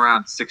turning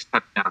around 6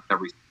 touchdowns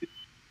every season.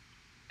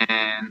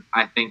 And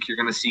I think you're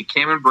going to see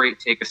Cameron Brate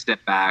take a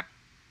step back.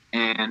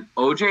 And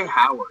O.J.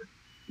 Howard,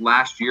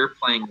 last year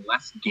playing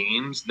less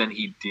games than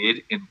he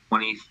did in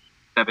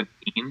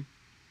 2017,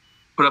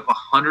 put up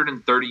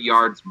 130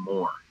 yards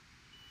more.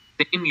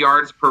 Same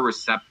yards per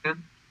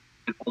reception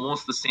and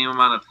almost the same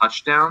amount of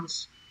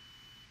touchdowns.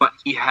 But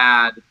he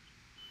had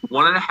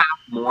 1.5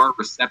 more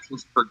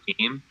receptions per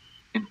game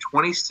and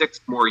 26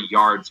 more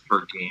yards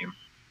per game.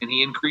 And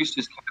he increased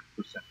his catch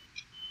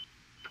percentage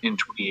in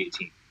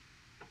 2018.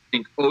 I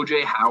think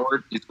O.J.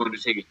 Howard is going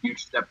to take a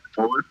huge step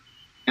forward,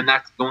 and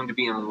that's going to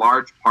be in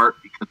large part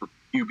because of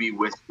QB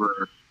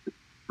whisperer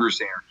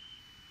Bruce Arians.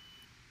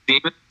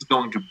 Jameis is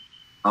going to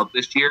up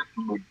this year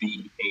and will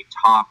be a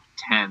top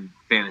 10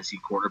 fantasy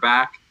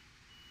quarterback.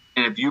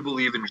 And if you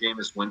believe in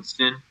Jameis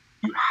Winston,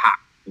 you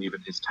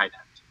given his tight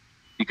end,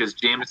 because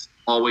Jameis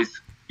always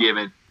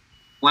given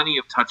plenty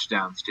of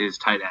touchdowns to his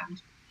tight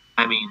end.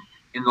 I mean,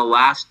 in the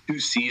last 2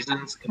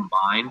 seasons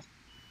combined,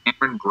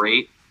 Cameron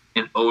Brate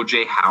and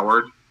O.J.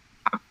 Howard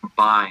have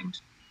combined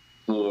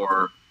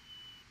for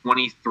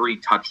 23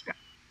 touchdowns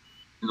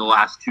in the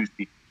last 2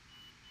 seasons.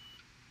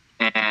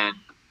 And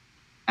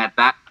at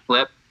that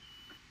clip,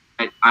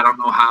 I don't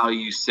know how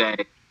you say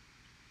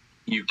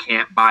you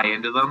can't buy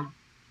into them.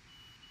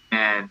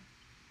 And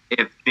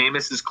if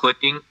Jameis is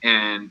clicking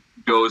and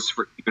goes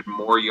for even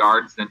more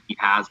yards than he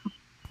has,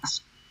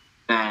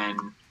 then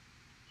I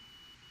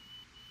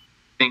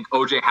think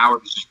O.J.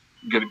 Howard is just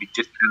going to be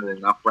discounted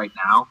enough right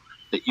now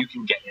that you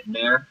can get in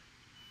there.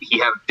 He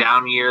had a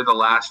down year the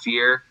last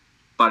year,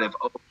 but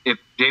if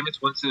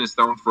Jameis Winston is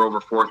thrown for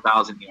over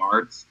 4,000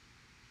 yards,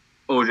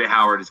 O.J.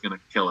 Howard is going to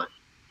kill it.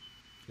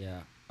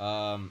 Yeah.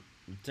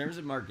 In terms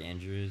of Mark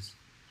Andrews,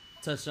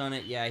 touched on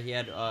it. Yeah, he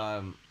had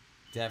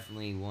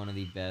definitely one of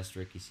the best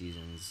rookie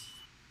seasons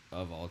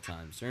of all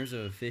time in terms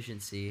of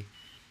efficiency.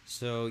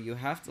 So you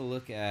have to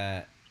look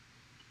at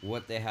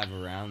what they have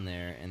around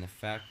there, and the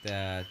fact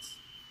that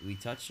we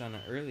touched on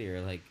it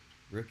earlier, like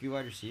rookie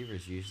wide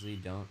receivers usually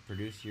don't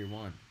produce year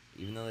one,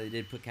 even though they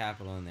did put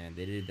capital in there and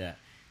they did that.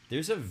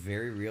 There's a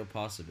very real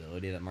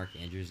possibility that Mark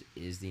Andrews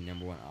is the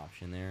number one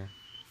option there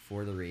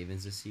for the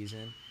Ravens this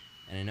season.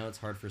 And I know it's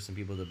hard for some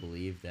people to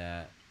believe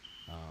that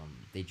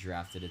they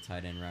drafted a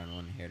tight end round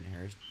 1, Hayden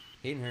Hurst.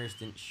 Hayden Hurst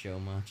didn't show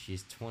much.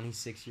 He's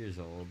 26 years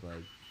old.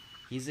 Like,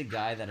 he's a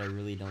guy that I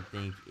really don't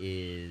think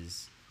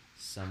is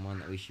someone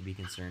that we should be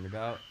concerned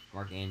about.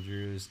 Mark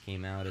Andrews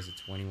came out as a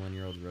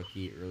 21-year-old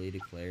rookie, early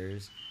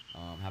declares,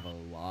 have a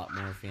lot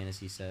more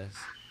fantasy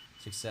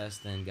success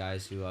than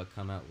guys who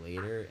come out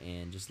later.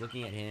 And just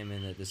looking at him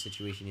and the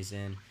situation he's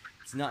in,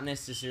 it's not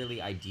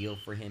necessarily ideal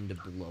for him to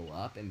blow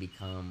up and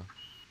become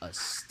a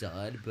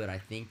stud, but I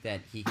think that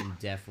he can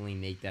definitely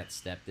make that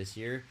step this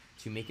year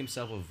to make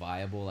himself a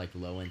viable, like,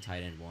 low-end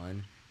tight end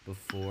one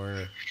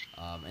before,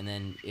 and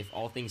then if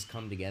all things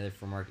come together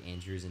for Mark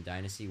Andrews in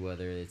Dynasty,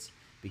 whether it's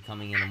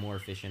becoming in a more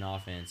efficient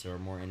offense or a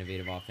more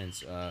innovative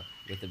offense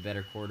with a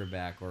better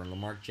quarterback, or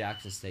Lamar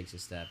Jackson takes a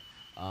step,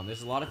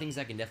 there's a lot of things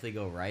that can definitely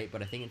go right,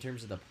 but I think in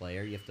terms of the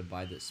player, you have to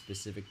buy the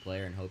specific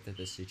player and hope that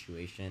the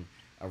situation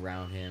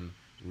around him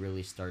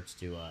really starts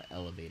to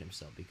elevate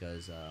himself,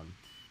 because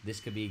this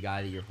could be a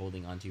guy that you're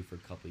holding on to for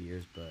a couple of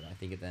years, but I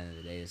think at the end of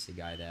the day, it's a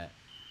guy that,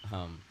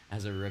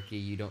 as a rookie,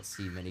 you don't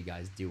see many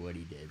guys do what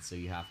he did. So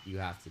you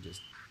have to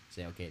just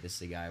say, okay, this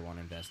is a guy I want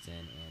to invest in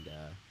and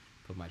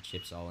put my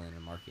chips all in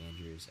on Mark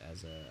Andrews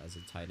as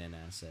a tight end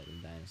asset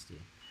in Dynasty.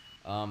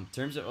 In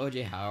terms of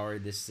O.J.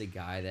 Howard, this is a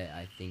guy that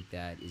I think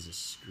that is a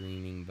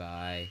screaming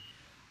buy.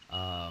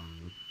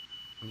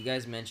 You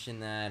guys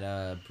mentioned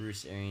that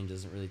Bruce Arians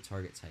doesn't really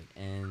target tight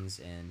ends,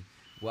 and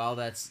while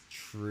that's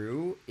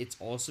true, it's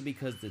also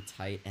because the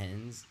tight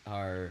ends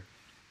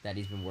that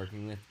he's been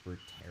working with were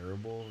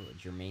terrible.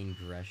 Jermaine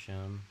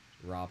Gresham,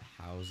 Rob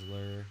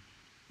Hausler,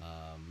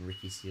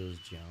 Ricky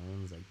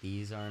Seals-Jones. Like,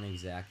 these aren't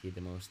exactly the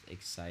most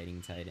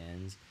exciting tight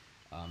ends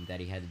that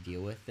he had to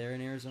deal with there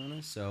in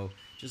Arizona. So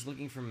just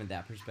looking from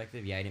that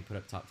perspective, yeah, I didn't put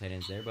up top tight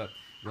ends there, but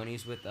when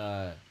he's with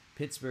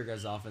Pittsburgh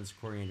as offensive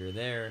coordinator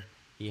there,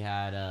 he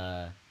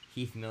had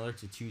Heath Miller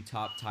to two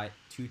top 10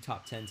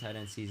 tight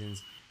end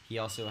seasons. He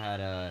also had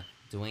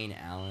Dwayne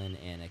Allen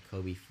and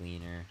Kobe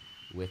Fleener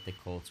with the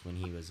Colts when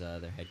he was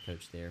their head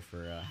coach there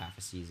for half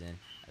a season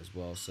as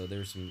well. So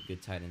there's some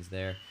good tight ends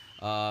there.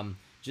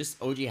 Just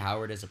O.J.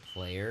 Howard as a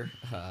player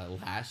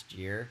last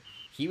year,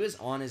 he was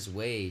on his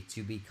way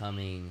to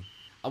becoming,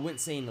 I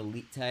wouldn't say an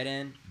elite tight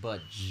end, but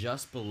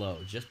just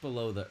below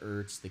the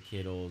Ertz, the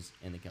Kittles,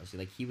 and the Kelsey.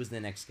 Like, he was the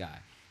next guy.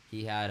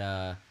 He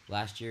had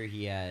last year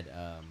he had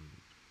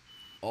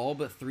all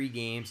but 3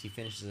 games he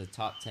finished as a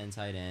top 10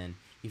 tight end.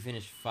 He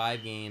finished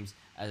 5 games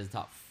as a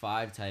top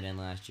 5 tight end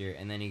last year,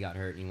 and then he got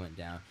hurt and he went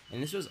down.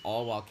 And this was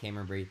all while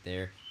Cameron Brate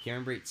there.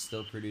 Cameron Brate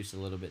still produced a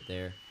little bit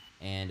there.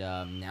 And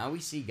now we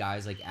see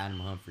guys like Adam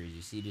Humphries.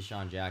 You see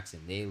Deshaun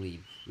Jackson. They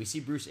leave. We see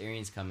Bruce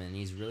Arians come in, and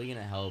he's really going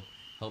to help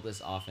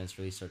this offense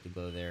really start to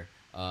go there.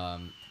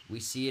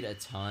 We see it a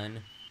ton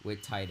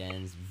with tight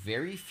ends.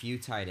 Very few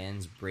tight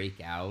ends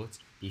break out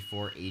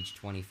before age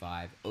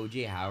 25.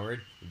 O.J.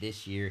 Howard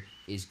this year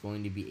is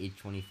going to be age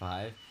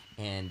 25,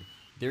 and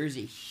there's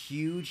a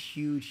huge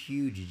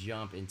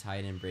jump in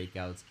tight end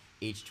breakouts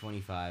age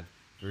 25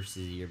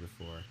 versus the year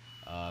before.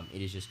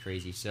 It is just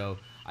crazy. So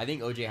I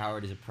think O.J.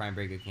 Howard is a prime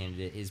breakout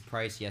candidate. His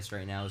price, yes,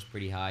 right now is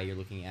pretty high. You're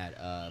looking at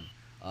a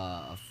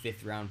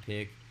 5th round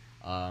pick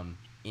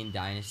in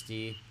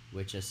Dynasty,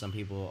 which some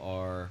people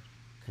are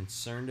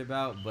concerned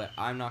about, but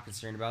I'm not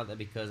concerned about that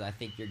because I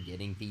think you're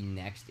getting the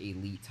next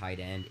elite tight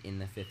end in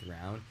the 5th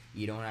round.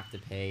 You don't have to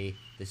pay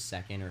the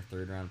 2nd or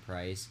 3rd round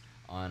price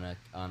on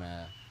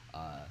a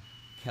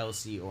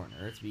Kelsey or an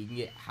Ertz, but you can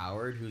get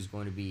Howard, who's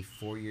going to be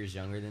 4 years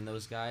younger than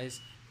those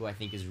guys, who I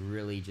think has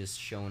really just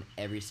shown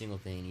every single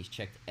thing. He's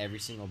checked every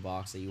single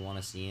box that you want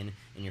to see in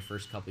your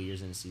first couple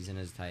years in the season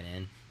as a tight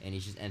end, and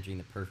he's just entering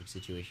the perfect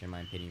situation, in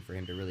my opinion, for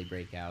him to really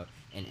break out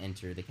and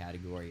enter the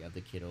category of the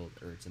Kittle,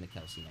 Ertz, and the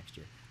Kelsey next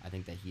year. I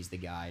think that he's the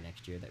guy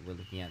next year that we're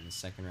looking at in the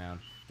second round,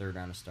 third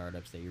round of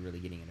startups that you're really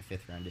getting in a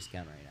fifth round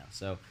discount right now.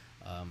 So,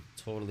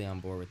 totally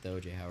on board with the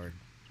OJ Howard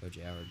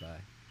buy.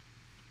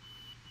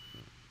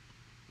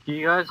 Do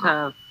you guys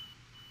have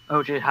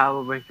OJ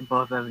Howard ranked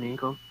above Evan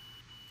Ingram?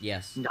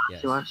 Yes.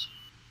 Dynasty wise?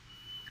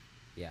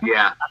 Yeah.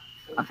 Yeah,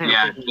 I think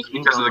yeah, I'm thinking just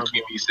because of the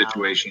Ingram QB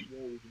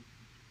situation.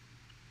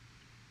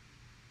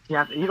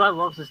 Yeah, Eli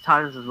loves his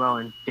tight ends as well,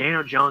 and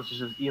Daniel Jones is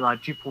just Eli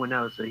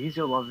 2.0, so he's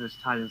gonna love his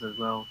tight ends as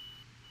well.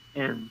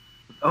 And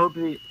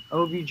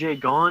OBJ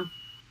gone,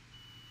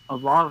 a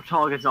lot of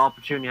targets and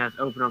opportunity has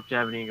opened up to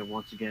Evan Ingram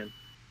once again.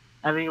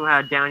 Evan Ingram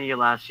had a down year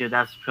last year.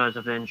 That's because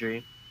of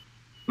injury.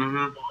 Mm-hmm.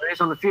 When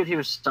he's on the field, he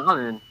was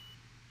starting.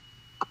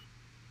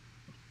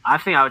 I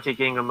think I would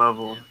take Ingram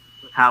over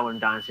Howard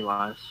dynasty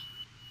wise.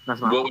 That's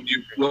my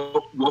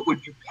What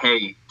would you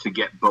pay to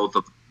get both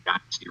of the guys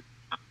here?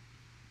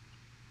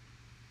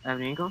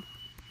 Evan Ingram.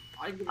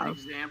 I give an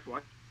example.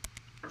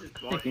 I just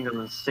I bought think Ingram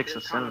was 6 or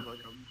It's kind 7. of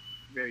like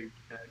a very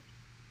bad.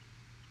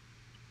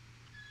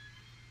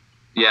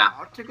 Yeah,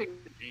 I'll take like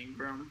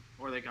Ingram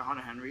or like a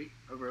Hunter Henry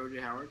over OJ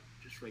Howard,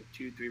 just for like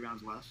 2-3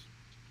 rounds less.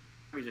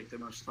 He's like the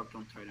most slept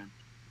on tight end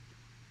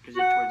because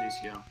he's towards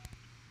ACL.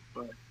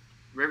 But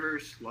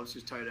Rivers loves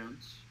his tight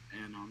ends,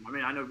 and I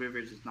mean I know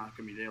Rivers is not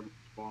going to be there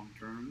long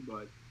term,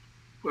 but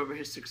whoever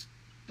his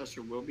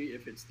successor will be,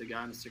 if it's the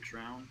guy in the 6th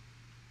round,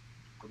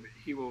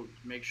 he will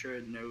make sure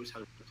it knows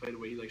how to play the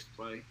way he likes to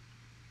play.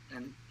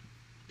 And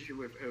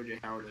with OJ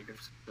Howard, like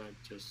I've said,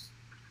 just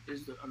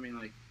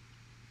like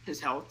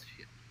his health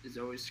is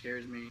always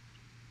scares me.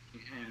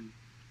 And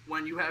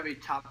when you have a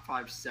top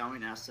 5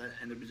 selling asset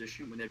in the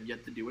position when they've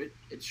yet to do it,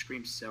 it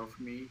screams sell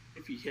for me.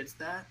 If he hits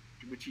that,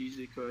 which he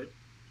easily could,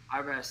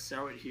 I'd rather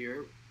sell it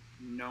here,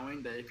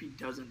 knowing that if he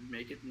doesn't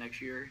make it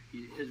next year,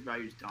 his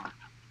value's done.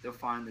 They'll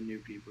find the new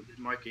people.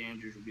 Mark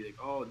Andrews will be like,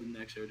 oh, the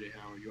next OJ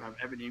Howard. You'll have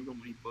Evan Ingram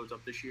when he blows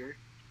up this year.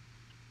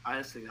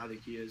 I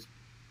think he is.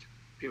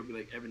 People will be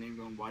like, Evan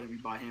Ingram, why didn't we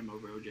buy him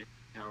over OJ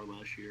Howard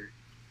last year?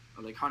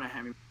 Or like Hunter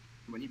Henry,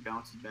 when he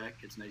bounces back,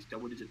 it's nice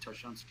double-digit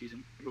touchdown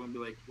season. People will be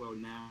like, well,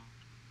 now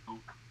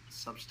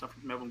some stuff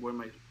with Melvin Gordon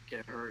might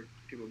get hurt.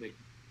 People will be like,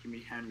 give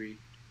me Henry.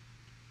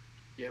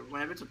 Yeah,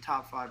 whenever it's a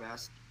top 5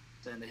 asset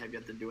and they have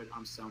yet to do it,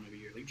 I'm selling every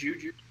year. Like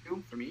Juju,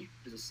 for me,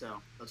 is a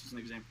sell. That's just an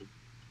example.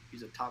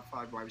 He's a top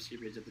 5 wide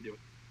receiver. He has yet to do it.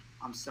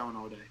 I'm selling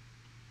all day.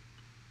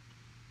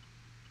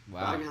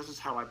 Wow. But I guess that's just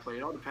how I play.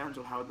 It all depends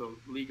on how the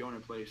league owner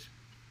plays.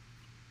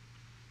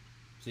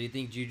 So you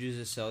think Juju's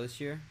a sell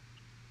this year?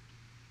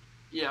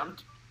 Yeah,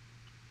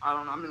 I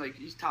don't know. I mean, like,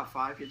 he's top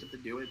 5. He has yet to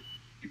do it.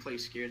 He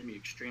plays scares me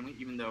extremely,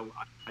 even though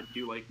I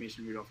do like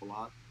Mason Rudolph a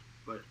lot.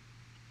 But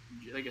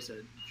like I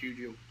said,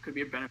 Juju could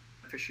be a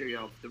beneficiary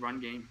of the run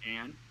game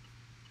and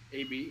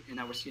AB, and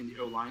now we're seeing the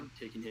O-line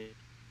taking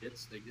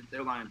hits. Like, the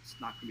O-line is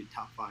not going to be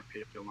top 5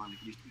 pick O-line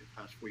like it used to be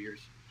the past 4 years.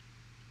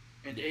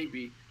 And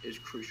AB is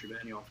crucial to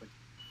any offense.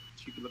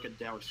 So you can look at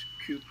Dallas,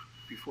 Coop,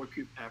 before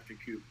Coop, after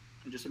Coop,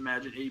 and just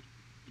imagine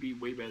AB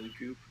way better than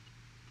Coop.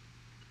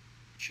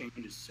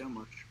 Changes so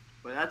much.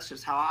 But that's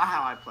just how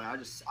I play.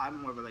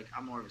 I'm more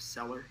of a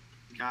seller.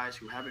 Guys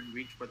who haven't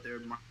reached what their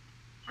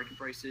market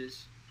price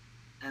is,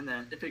 and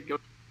then if it goes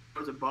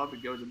above,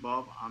 it goes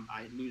above.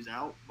 I lose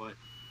out. But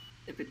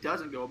if it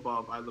doesn't go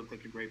above, I look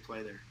like a great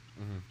play there.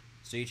 Mm-hmm.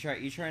 So you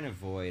try and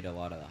avoid a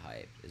lot of the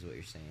hype, is what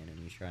you're saying, and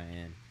you try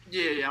and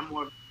I'm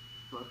more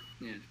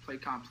play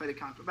the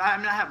comp. But I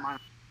mean, I have my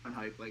own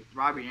hype. Like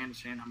Robbie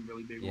Anderson, I'm a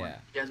really big one.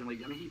 He hasn't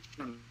really. I mean, he's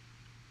done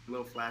a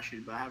little flashy,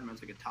 but I have him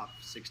as like a top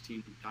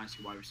 16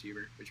 dynasty wide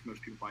receiver, which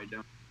most people probably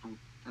don't.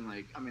 And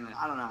like, I mean, like,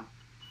 I don't know.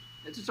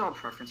 It's just all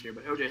preference here,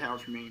 but OJ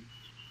Howard for me,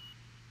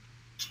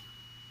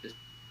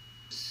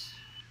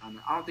 I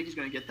don't think he's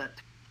going to get that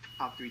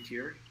top 3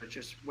 tier. It's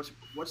just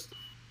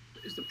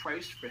is the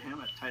price for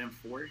him at tight end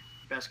 4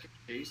 best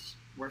case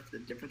worth the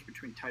difference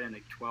between tight end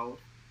like 12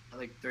 at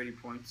like 30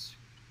 points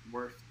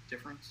worth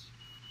difference?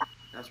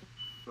 That's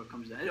what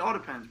comes down. It all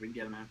depends. We can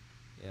get him at.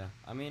 Yeah,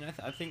 I mean,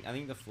 I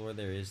think the floor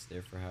there is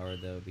there for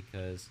Howard though,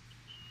 because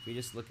if we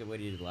just look at what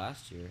he did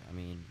last year, I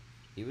mean,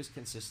 he was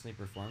consistently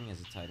performing as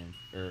a tight end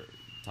or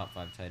top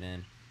 5 tight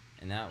end,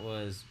 and that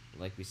was,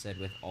 like we said,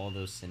 with all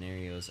those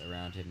scenarios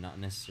around him not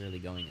necessarily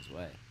going his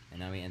way. And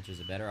now he enters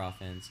a better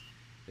offense.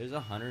 There's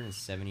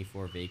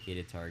 174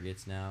 vacated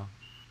targets now,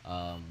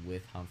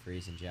 with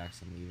Humphreys and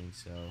Jackson leaving.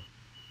 So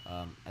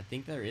I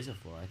think there is a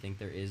floor. I think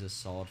there is a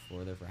solid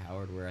floor there for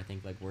Howard, where I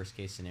think like worst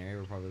case scenario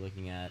we're probably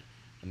looking at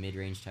a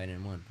mid-range tight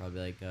end 1, probably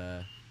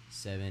like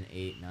 7,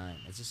 8, 9.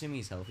 That's assuming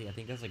he's healthy. I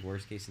think that's like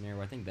worst case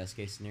scenario. I think best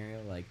case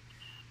scenario, like,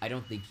 I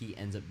don't think he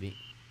ends up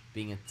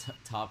being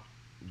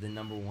the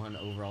number 1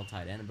 overall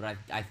tight end, but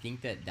I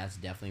think that that's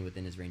definitely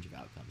within his range of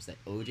outcomes.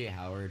 That OJ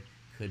Howard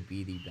could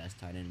be the best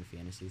tight end in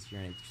fantasy this year,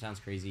 and it sounds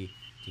crazy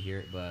to hear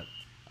it, but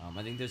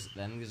I think there's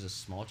a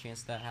small chance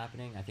of that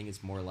happening. I think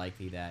it's more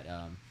likely that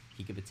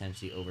he could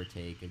potentially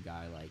overtake a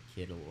guy like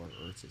Kittle or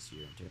Ertz this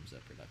year in terms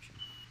of production.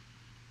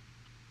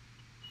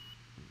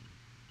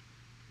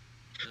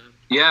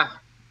 Yeah,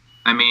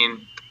 I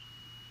mean,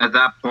 at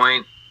that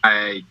point,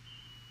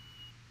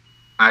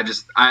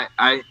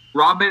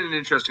 Rob made an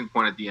interesting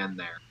point at the end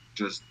there.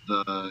 Just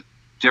the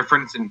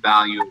difference in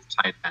value of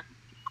tight end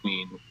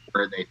between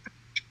where they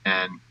finish.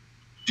 And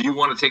do you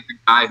want to take the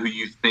guy who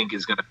you think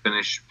is going to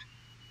finish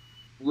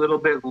a little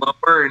bit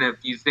lower? And if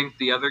you think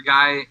the other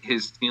guy,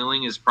 his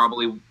ceiling is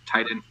probably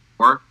tight end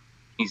 4,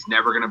 he's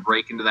never going to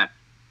break into that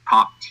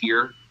top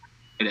tier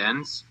tight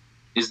ends.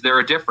 Is there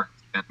a difference?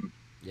 And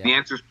the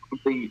answer is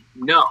probably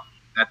no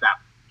at that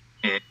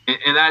point.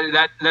 And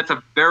that's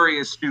a very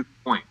astute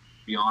point,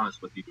 to be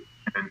honest with you.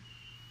 And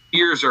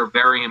tiers are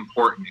very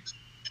important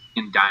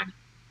in Dynasty,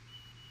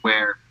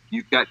 where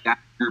you've got that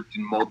grouped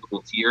in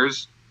multiple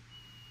tiers.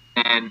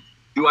 And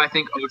do I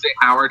think OJ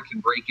Howard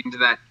can break into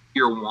that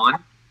tier 1?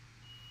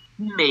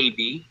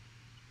 Maybe.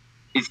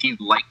 Is he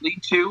likely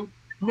to?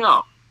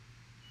 No.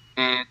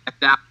 And at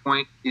that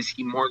point, is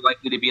he more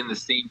likely to be in the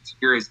same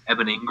tier as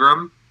Evan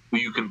Ingram, who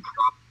you can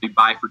probably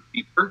buy for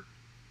cheaper?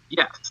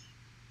 Yes.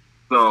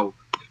 So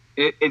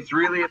it's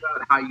really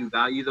about how you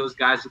value those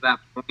guys at that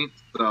point.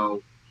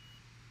 So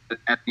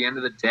at the end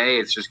of the day,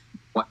 it's just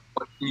what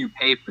can you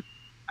pay for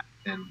that?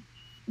 And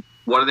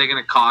what are they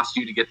going to cost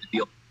you to get the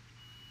deal?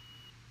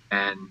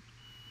 And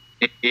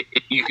if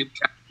you can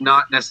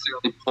not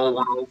necessarily pull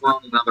one over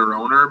on another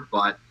owner,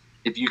 but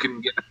if you can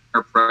get a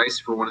fair price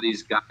for one of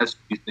these guys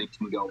you think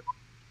can go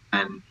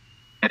and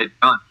get it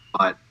done.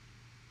 But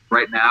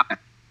right now, a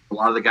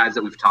lot of the guys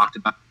that we've talked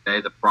about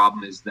today, the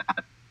problem is that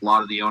a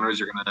lot of the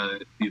owners are going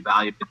to be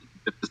valued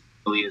as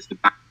facility as the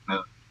guy going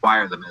to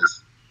acquire them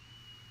is.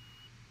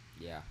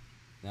 Yeah.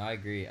 No, I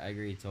agree. I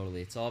agree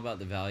totally. It's all about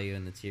the value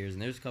and the tiers.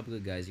 And there's a couple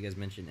good guys. You guys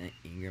mentioned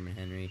Ingram and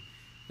Henry.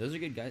 Those are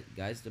good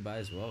guys to buy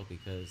as well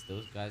because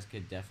those guys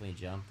could definitely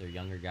jump. They're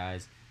younger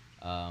guys.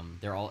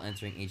 They're all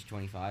entering age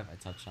 25. I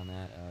touched on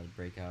that.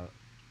 Breakout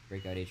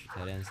age for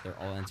tight ends. They're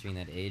all entering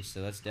that age.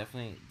 So that's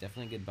definitely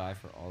a good buy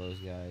for all those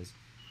guys.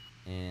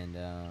 And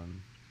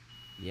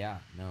yeah,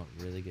 no,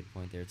 really good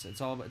point there.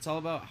 It's all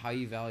about how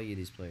you value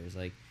these players.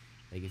 Like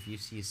if you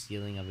see a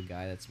ceiling of a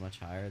guy that's much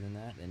higher than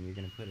that, then you're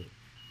gonna put it.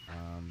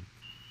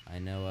 I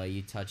know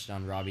you touched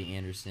on Robbie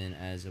Anderson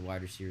as a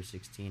wide receiver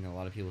 16. A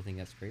lot of people think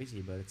that's crazy,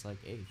 but it's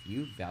like, hey, if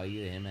you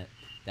value him at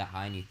that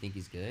high and you think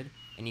he's good,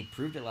 and he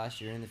proved it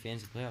last year in the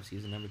fantasy playoffs, he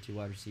was the number 2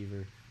 wide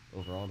receiver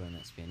overall during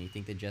that span. You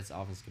think the Jets'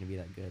 offense is going to be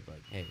that good?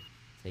 Like, hey,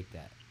 take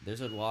that.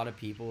 There's a lot of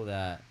people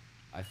that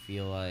I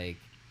feel like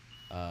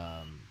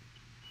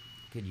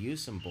could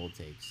use some bold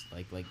takes,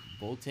 like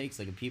bold takes,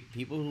 like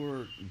people who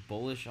were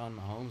bullish on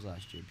Mahomes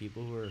last year,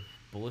 people who were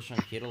bullish on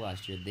Kittle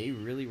last year. They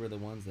really were the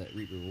ones that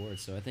reap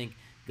rewards. So I think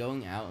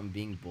going out and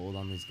being bold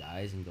on these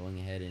guys and going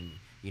ahead and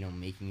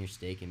making your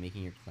stake and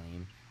making your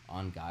claim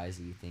on guys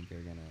that you think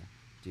are gonna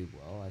do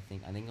well, I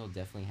think he'll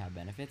definitely have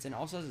benefits, and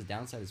also has a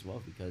downside as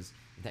well because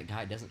if that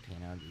guy doesn't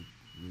pan out,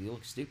 you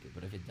look stupid.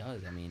 But if it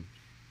does, I mean,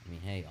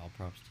 hey, all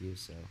props to you.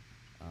 So,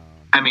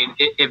 I mean,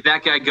 if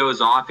that guy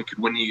goes off, it could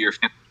win you your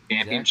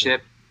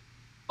championship. Exactly.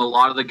 A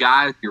lot of the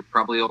guys you're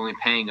probably only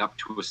paying up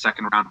to a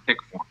second round pick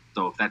for.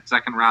 So if that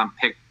second round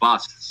pick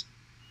busts,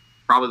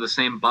 probably the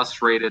same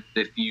bust rate as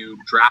if you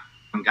draft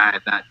some guy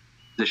at that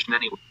position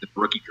anyway, the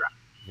rookie draft.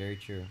 Very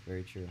true.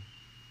 Very true.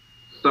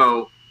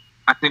 So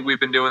I think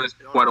we've been doing this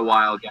for quite a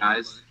while,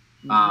 guys.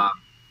 I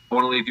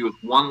want to leave you with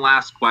one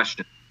last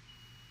question.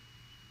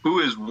 Who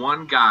is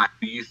one guy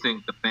who you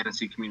think the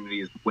fantasy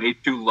community is way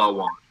too low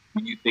on?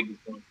 Who you think is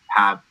going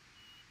to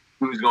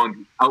who's going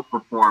to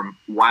outperform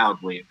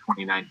wildly in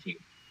 2019?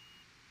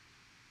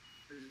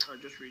 Just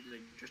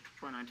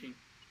 2019.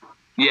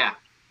 Yeah,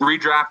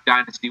 redraft,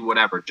 dynasty,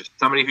 whatever. Just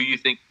somebody who you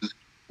think is,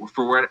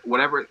 for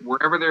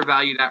wherever they're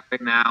valued at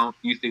right now,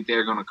 you think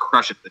they're going to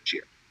crush it this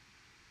year.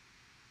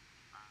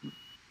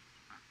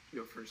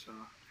 Go first,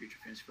 future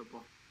fantasy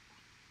football.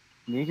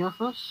 Me go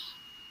first?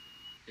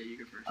 Yeah, you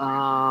go first.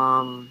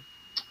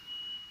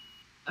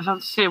 If I have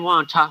to say one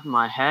on top of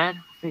my head,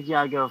 I think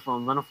I'd go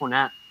from Leonard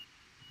Fournette.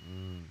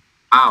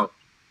 Wow.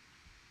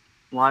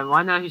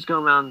 Why not? He's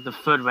going around the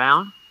third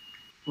round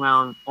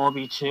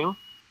RB2.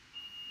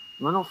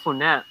 Leonard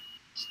Fournette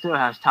still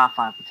has top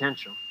 5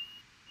 potential.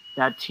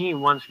 That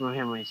team wants for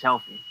him when he's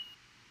healthy.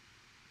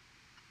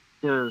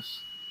 And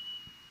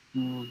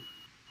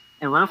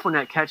Leonard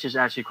Fournette catches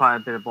actually quite a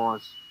bit of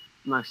balls.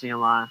 I'm not going to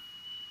lie.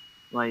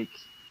 Like,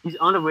 he's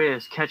underrated.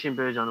 His catching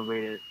ability is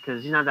underrated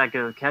because he's not that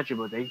good of a catcher,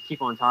 but they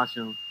keep on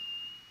tossing him.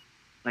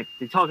 Like,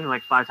 they talk him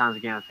like 5 times a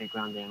game, I think,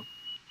 round down.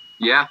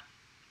 Yeah.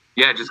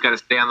 Yeah, just got to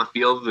stay on the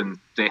field and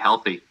stay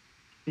healthy.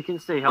 He can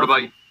stay healthy. What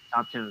about you?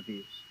 Top 10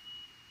 reviews.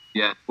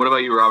 Yeah. What about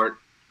you, Robert?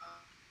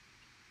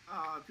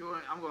 If you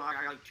want,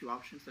 I like 2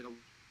 options, like a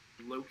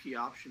low-key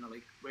option,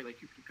 you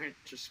can't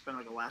just spend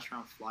like a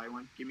last-round fly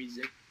one. Give me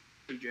Zay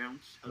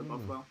Jones out of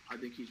Buffalo. I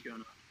think he's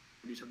going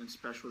to do something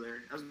special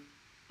there. As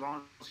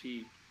long as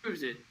he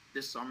proves it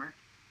this summer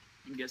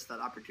and gets that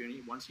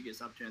opportunity, once he gets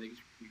the opportunity, I think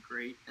he's going to be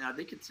great. And I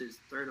think it's his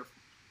third or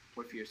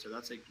fourth year. So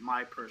that's like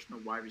my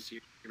personal wide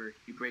receiver.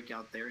 You break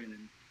out there, and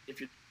then if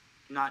you're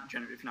not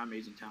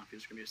amazing talent, you're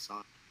just gonna be a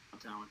solid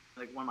talent.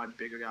 Like one of my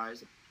bigger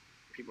guys,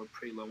 people are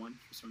pretty low on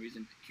for some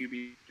reason.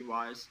 QB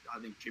wise, I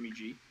think Jimmy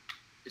G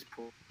is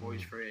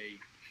poised for a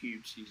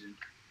huge season.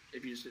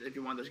 If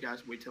you're one of those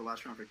guys, wait till the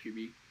last round for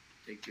QB.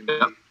 Take Jimmy G.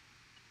 I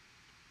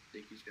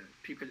think he's gonna.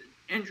 People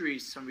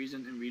injuries, some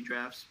reason in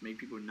redrafts make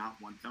people not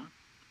want them.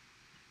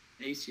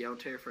 ACL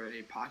tear for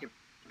a pocket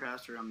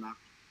passer, I'm not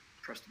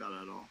impressed about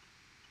it at all.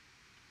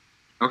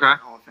 Okay.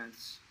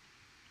 Offense.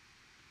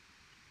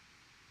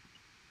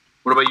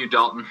 What about you,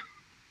 Dalton?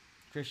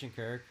 Christian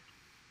Kirk.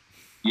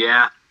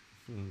 Yeah.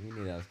 We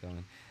knew that was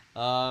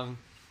coming.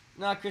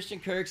 No, Christian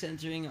Kirk's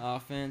entering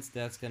offense.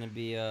 That's going to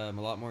be a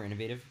lot more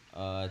innovative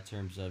in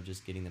terms of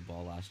just getting the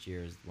ball. Last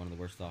year is one of the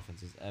worst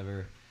offenses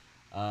ever.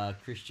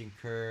 Christian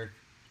Kirk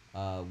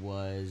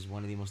was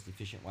one of the most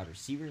efficient wide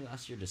receivers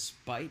last year,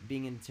 despite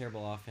being in a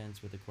terrible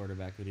offense with a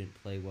quarterback who didn't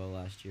play well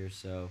last year.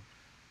 So,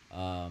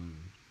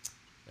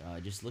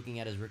 just looking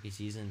at his rookie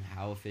season,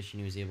 how efficient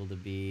he was able to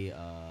be,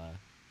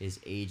 his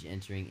age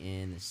entering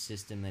in, the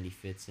system that he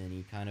fits in,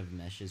 he kind of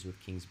meshes with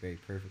Kingsbury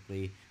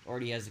perfectly.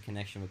 Already has a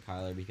connection with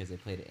Kyler because they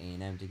played at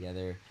A&M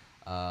together.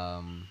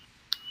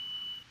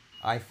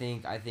 I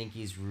think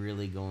he's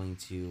really going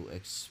to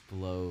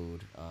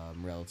explode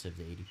relative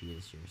to ADP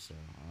this year. So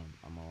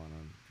I'm all in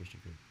on Christian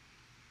Kirk.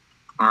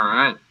 All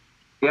right.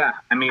 Yeah,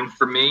 I mean,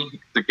 for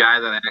me, the guy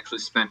that I actually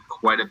spent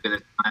quite a bit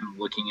of time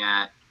looking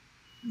at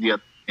the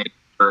other day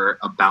for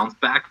a bounce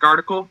back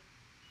article,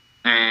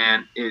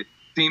 and it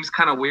seems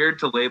kind of weird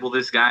to label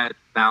this guy as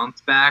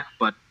bounce back,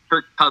 but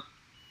Kirk Cousins,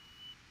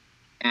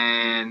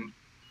 and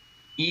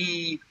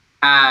he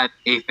had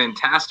a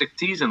fantastic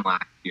season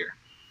last year,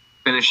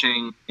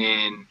 finishing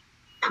in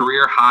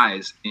career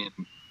highs in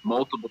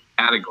multiple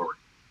categories.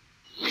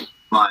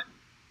 But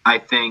I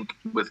think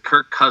with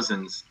Kirk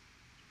Cousins,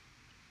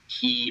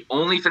 he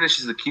only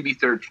finishes the QB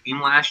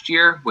 13 last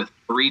year with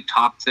 3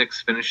 top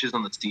 6 finishes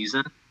on the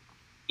season,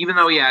 even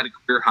though he had a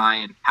career high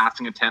in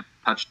passing attempt,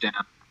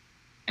 touchdown,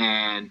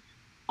 and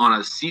on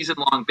a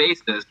season-long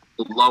basis,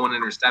 low in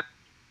interception.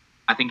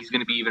 I think he's going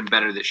to be even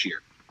better this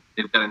year.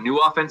 They've got a new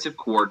offensive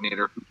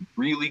coordinator who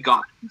really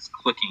got things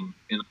clicking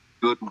in a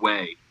good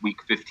way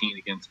week 15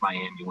 against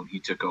Miami when he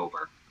took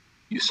over.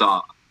 You saw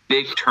a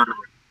big turnaround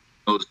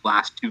in those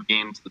last 2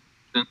 games of the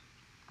season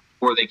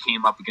before they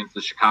came up against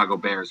the Chicago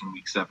Bears in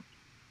week 7.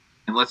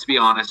 And let's be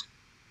honest,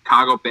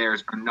 Chicago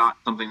Bears are not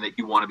something that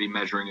you want to be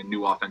measuring a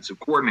new offensive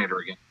coordinator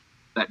against.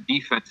 That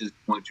defense is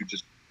going to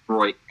just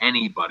destroy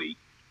anybody.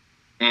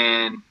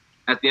 And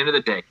at the end of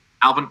the day,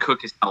 Alvin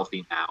Cook is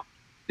healthy now.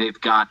 They've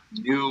got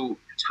new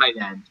tight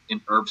end in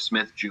Irv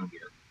Smith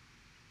Jr.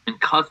 And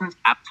Cousins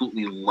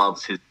absolutely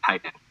loves his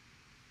tight end.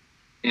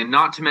 And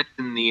not to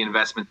mention the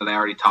investment that I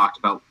already talked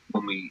about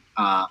when we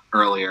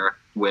earlier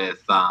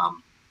with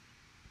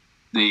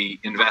the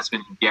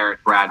investment in Garrett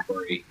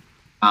Bradbury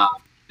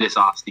this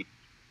offseason.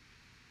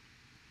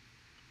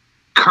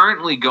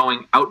 Currently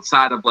going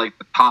outside of like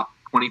the top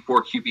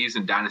 24 QBs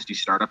in Dynasty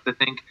startups, I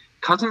think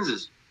Cousins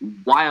is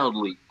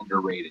wildly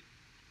underrated.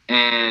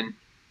 And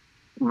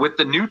with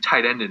the new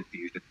tight end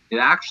infusion, it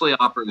actually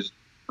offers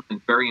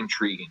something very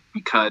intriguing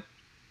because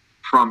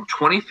from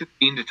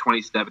 2015 to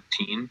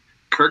 2017,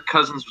 Kirk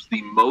Cousins was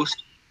the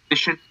most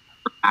efficient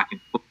quarterback in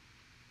football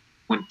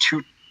when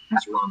 2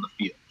 teams were on the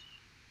field.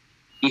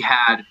 He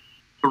had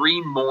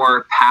 3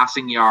 more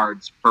passing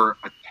yards per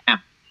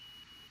attempt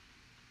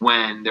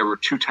when there were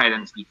 2 tight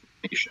ends in the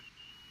formation.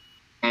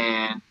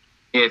 And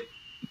if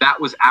that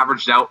was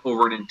averaged out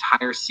over an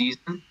entire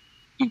season,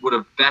 he would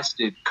have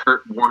bested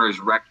Kurt Warner's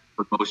record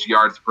for most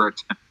yards per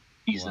attempt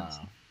seasons.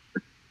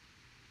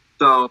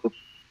 Wow. So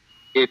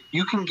if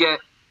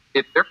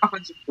their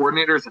offensive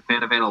coordinator is a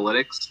fan of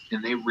analytics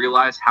and they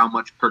realize how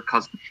much Kirk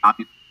Cousins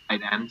copies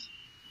tight ends,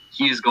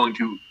 he is going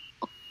to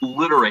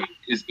obliterate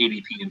his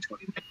ADP in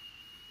 2019.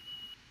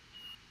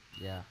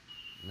 Yeah.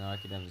 No, I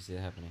could definitely see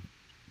that happening.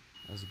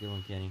 That was a good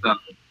one, Kenny. That's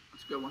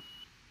a good one.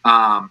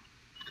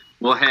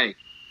 Well, hey,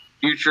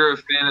 Future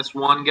of Fantasy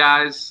 1,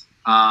 guys.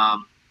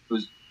 It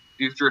was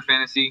Future of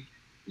Fantasy.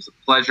 It was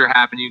a pleasure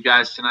having you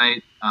guys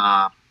tonight.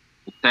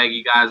 We'll tag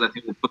you guys. I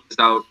think we'll put this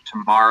out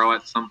tomorrow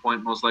at some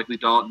point, most likely,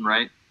 Dalton,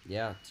 right?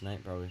 Yeah,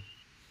 tonight probably.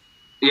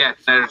 Yeah,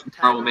 tonight or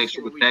tomorrow we'll make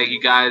sure we tag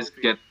you guys,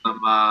 get some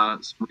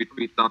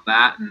retweets on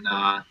that,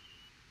 and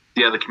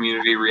see how the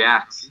community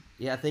reacts.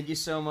 Yeah, thank you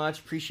so much.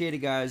 Appreciate it,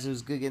 guys. It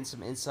was good getting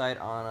some insight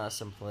on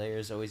some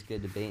players. Always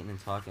good debating and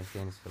talking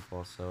fantasy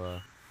football. So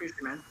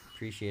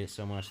appreciate it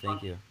so much.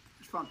 Thank you.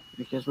 It's fun.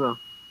 Thank you as well.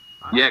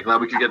 Yeah, glad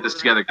we could get this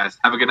together, guys.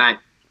 Have a good night.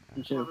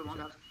 You too. Everyone,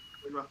 guys.